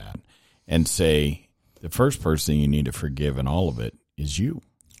add to that and say the first person you need to forgive in all of it is you.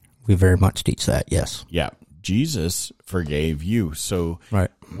 We very much teach that, yes. Yeah, Jesus forgave you, so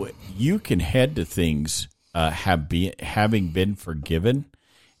Right. You can head to things having been forgiven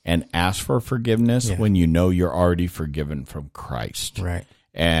and ask for forgiveness when you know you're already forgiven from Christ. Right.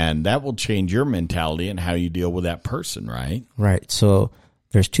 And that will change your mentality and how you deal with that person, right? Right. So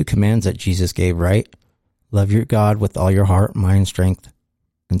there's 2 commands that Jesus gave, right? Love your God with all your heart, mind, strength,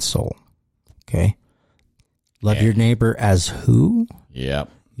 and soul. Okay? Love your neighbor as who? Yep.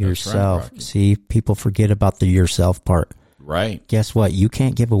 Yourself. Right, See, people forget about the yourself part. right. Guess what? You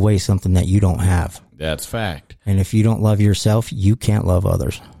can't give away something that you don't have. That's fact. And if you don't love yourself, you can't love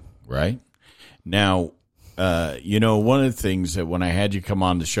others. Right. Now, one of the things that when I had you come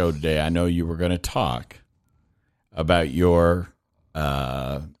on the show today, I know you were going to talk about you were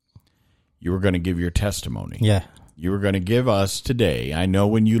going to give your testimony. Yeah. You were going to give us today. I know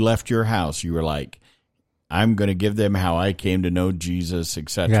when you left your house, you were like, I'm going to give them how I came to know Jesus,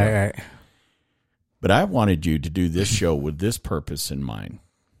 etc. Right. But I wanted you to do this show with this purpose in mind.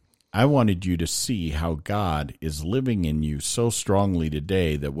 I wanted you to see how God is living in you so strongly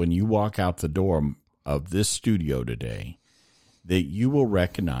today that when you walk out the door of this studio today, that you will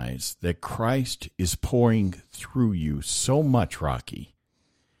recognize that Christ is pouring through you so much, Rocky,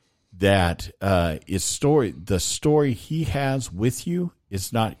 that the story he has with you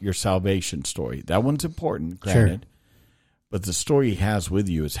is not your salvation story. That one's important, granted. Sure. But the story he has with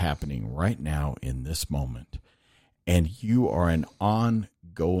you is happening right now in this moment. And you are an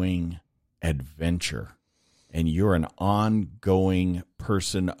ongoing adventure. And you're an ongoing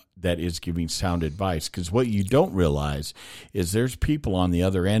person that is giving sound advice. Because what you don't realize is there's people on the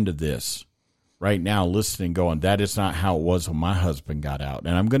other end of this right now listening going, that is not how it was when my husband got out.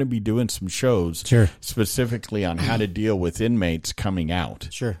 And I'm going to be doing some shows specifically on how to deal with inmates coming out.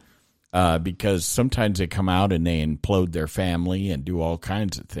 Sure. Because sometimes they come out and they implode their family and do all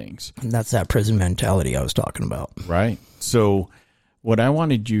kinds of things. And that's that prison mentality I was talking about. Right. So what I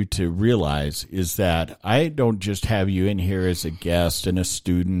wanted you to realize is that I don't just have you in here as a guest and a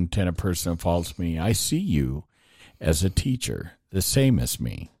student and a person that follows me. I see you as a teacher, the same as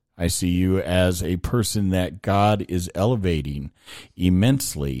me. I see you as a person that God is elevating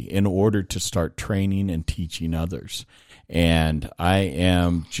immensely in order to start training and teaching others. And I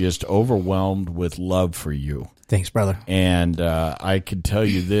am just overwhelmed with love for you. Thanks, brother. And I can tell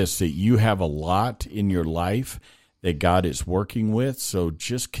you this, that you have a lot in your life that God is working with, so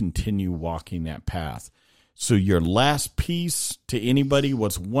just continue walking that path. So your last piece to anybody,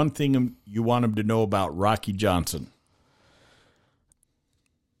 what's one thing you want them to know about Rocky Johnson?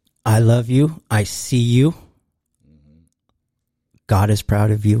 I love you. I see you. God is proud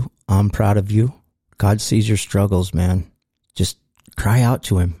of you. I'm proud of you. God sees your struggles, man. Just cry out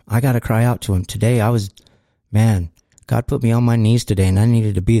to him. I got to cry out to him. Today God put me on my knees today and I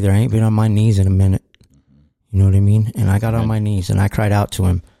needed to be there. I ain't been on my knees in a minute. You know what I mean? And I got on my knees and I cried out to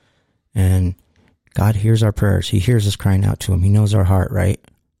him. And God hears our prayers. He hears us crying out to him. He knows our heart, right?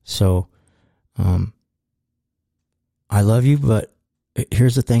 So, I love you, but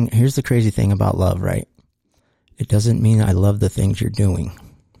here's the thing. Here's the crazy thing about love, right? It doesn't mean I love the things you're doing.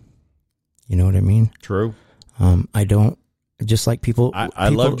 You know what I mean? True. I don't, just like people. I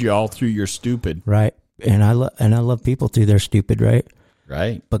loved you all through your stupid. Right. And I love people through their stupid, right?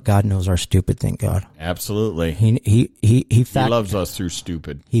 Right. But God knows our stupid, thank God. Absolutely. He loves us through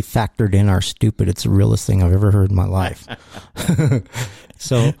stupid. He factored in our stupid. It's the realest thing I've ever heard in my life.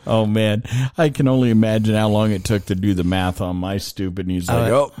 So, oh man, I can only imagine how long it took to do the math on my stupid. And he's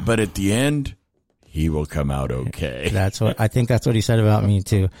like, but at the end, he will come out okay. I think that's what he said about me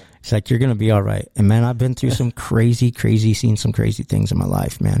too. He's like, you're going to be all right. And man, I've been through some seen some crazy things in my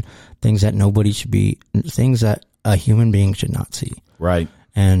life, man. Things that things that a human being should not see. Right.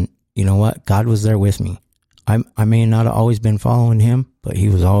 And you know what? God was there with me. I may not have always been following him, but he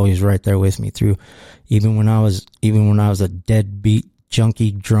was always right there with me through, even when I was a deadbeat,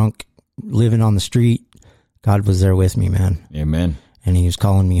 junkie, drunk, living on the street. God was there with me, man. Amen. And he was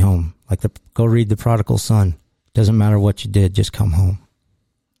calling me home. Go read The Prodigal Son. Doesn't matter what you did, just come home.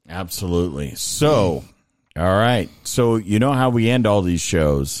 Absolutely. So, all right. So, you know how we end all these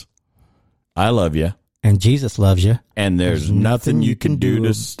shows. I love you. And Jesus loves you. And there's nothing you can do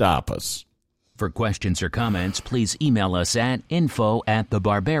to stop us. For questions or comments, please email us at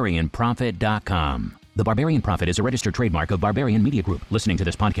info@thebarbarianprophet.com. The Barbarian Prophet is a registered trademark of Barbarian Media Group. Listening to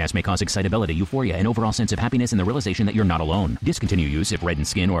this podcast may cause excitability, euphoria, and overall sense of happiness and the realization that you're not alone. Discontinue use if reddened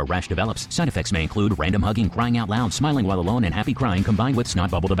skin or a rash develops. Side effects may include random hugging, crying out loud, smiling while alone, and happy crying combined with snot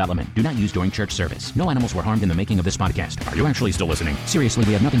bubble development. Do not use during church service. No animals were harmed in the making of this podcast. Are you actually still listening? Seriously,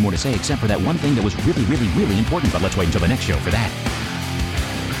 we have nothing more to say except for that one thing that was really, really, really important, but let's wait until the next show for that.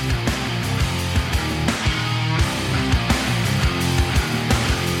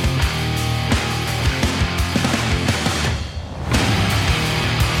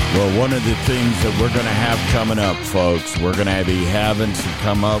 Well, one of the things that we're going to have coming up, folks, we're going to be having to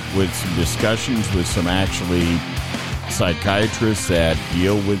come up with some discussions with some actually psychiatrists that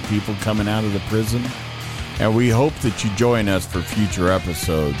deal with people coming out of the prison. And we hope that you join us for future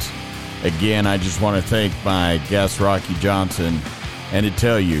episodes. Again, I just want to thank my guest, Rocky Johnson, and to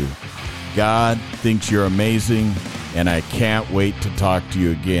tell you, God thinks you're amazing, and I can't wait to talk to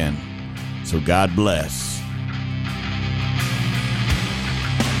you again. So God bless.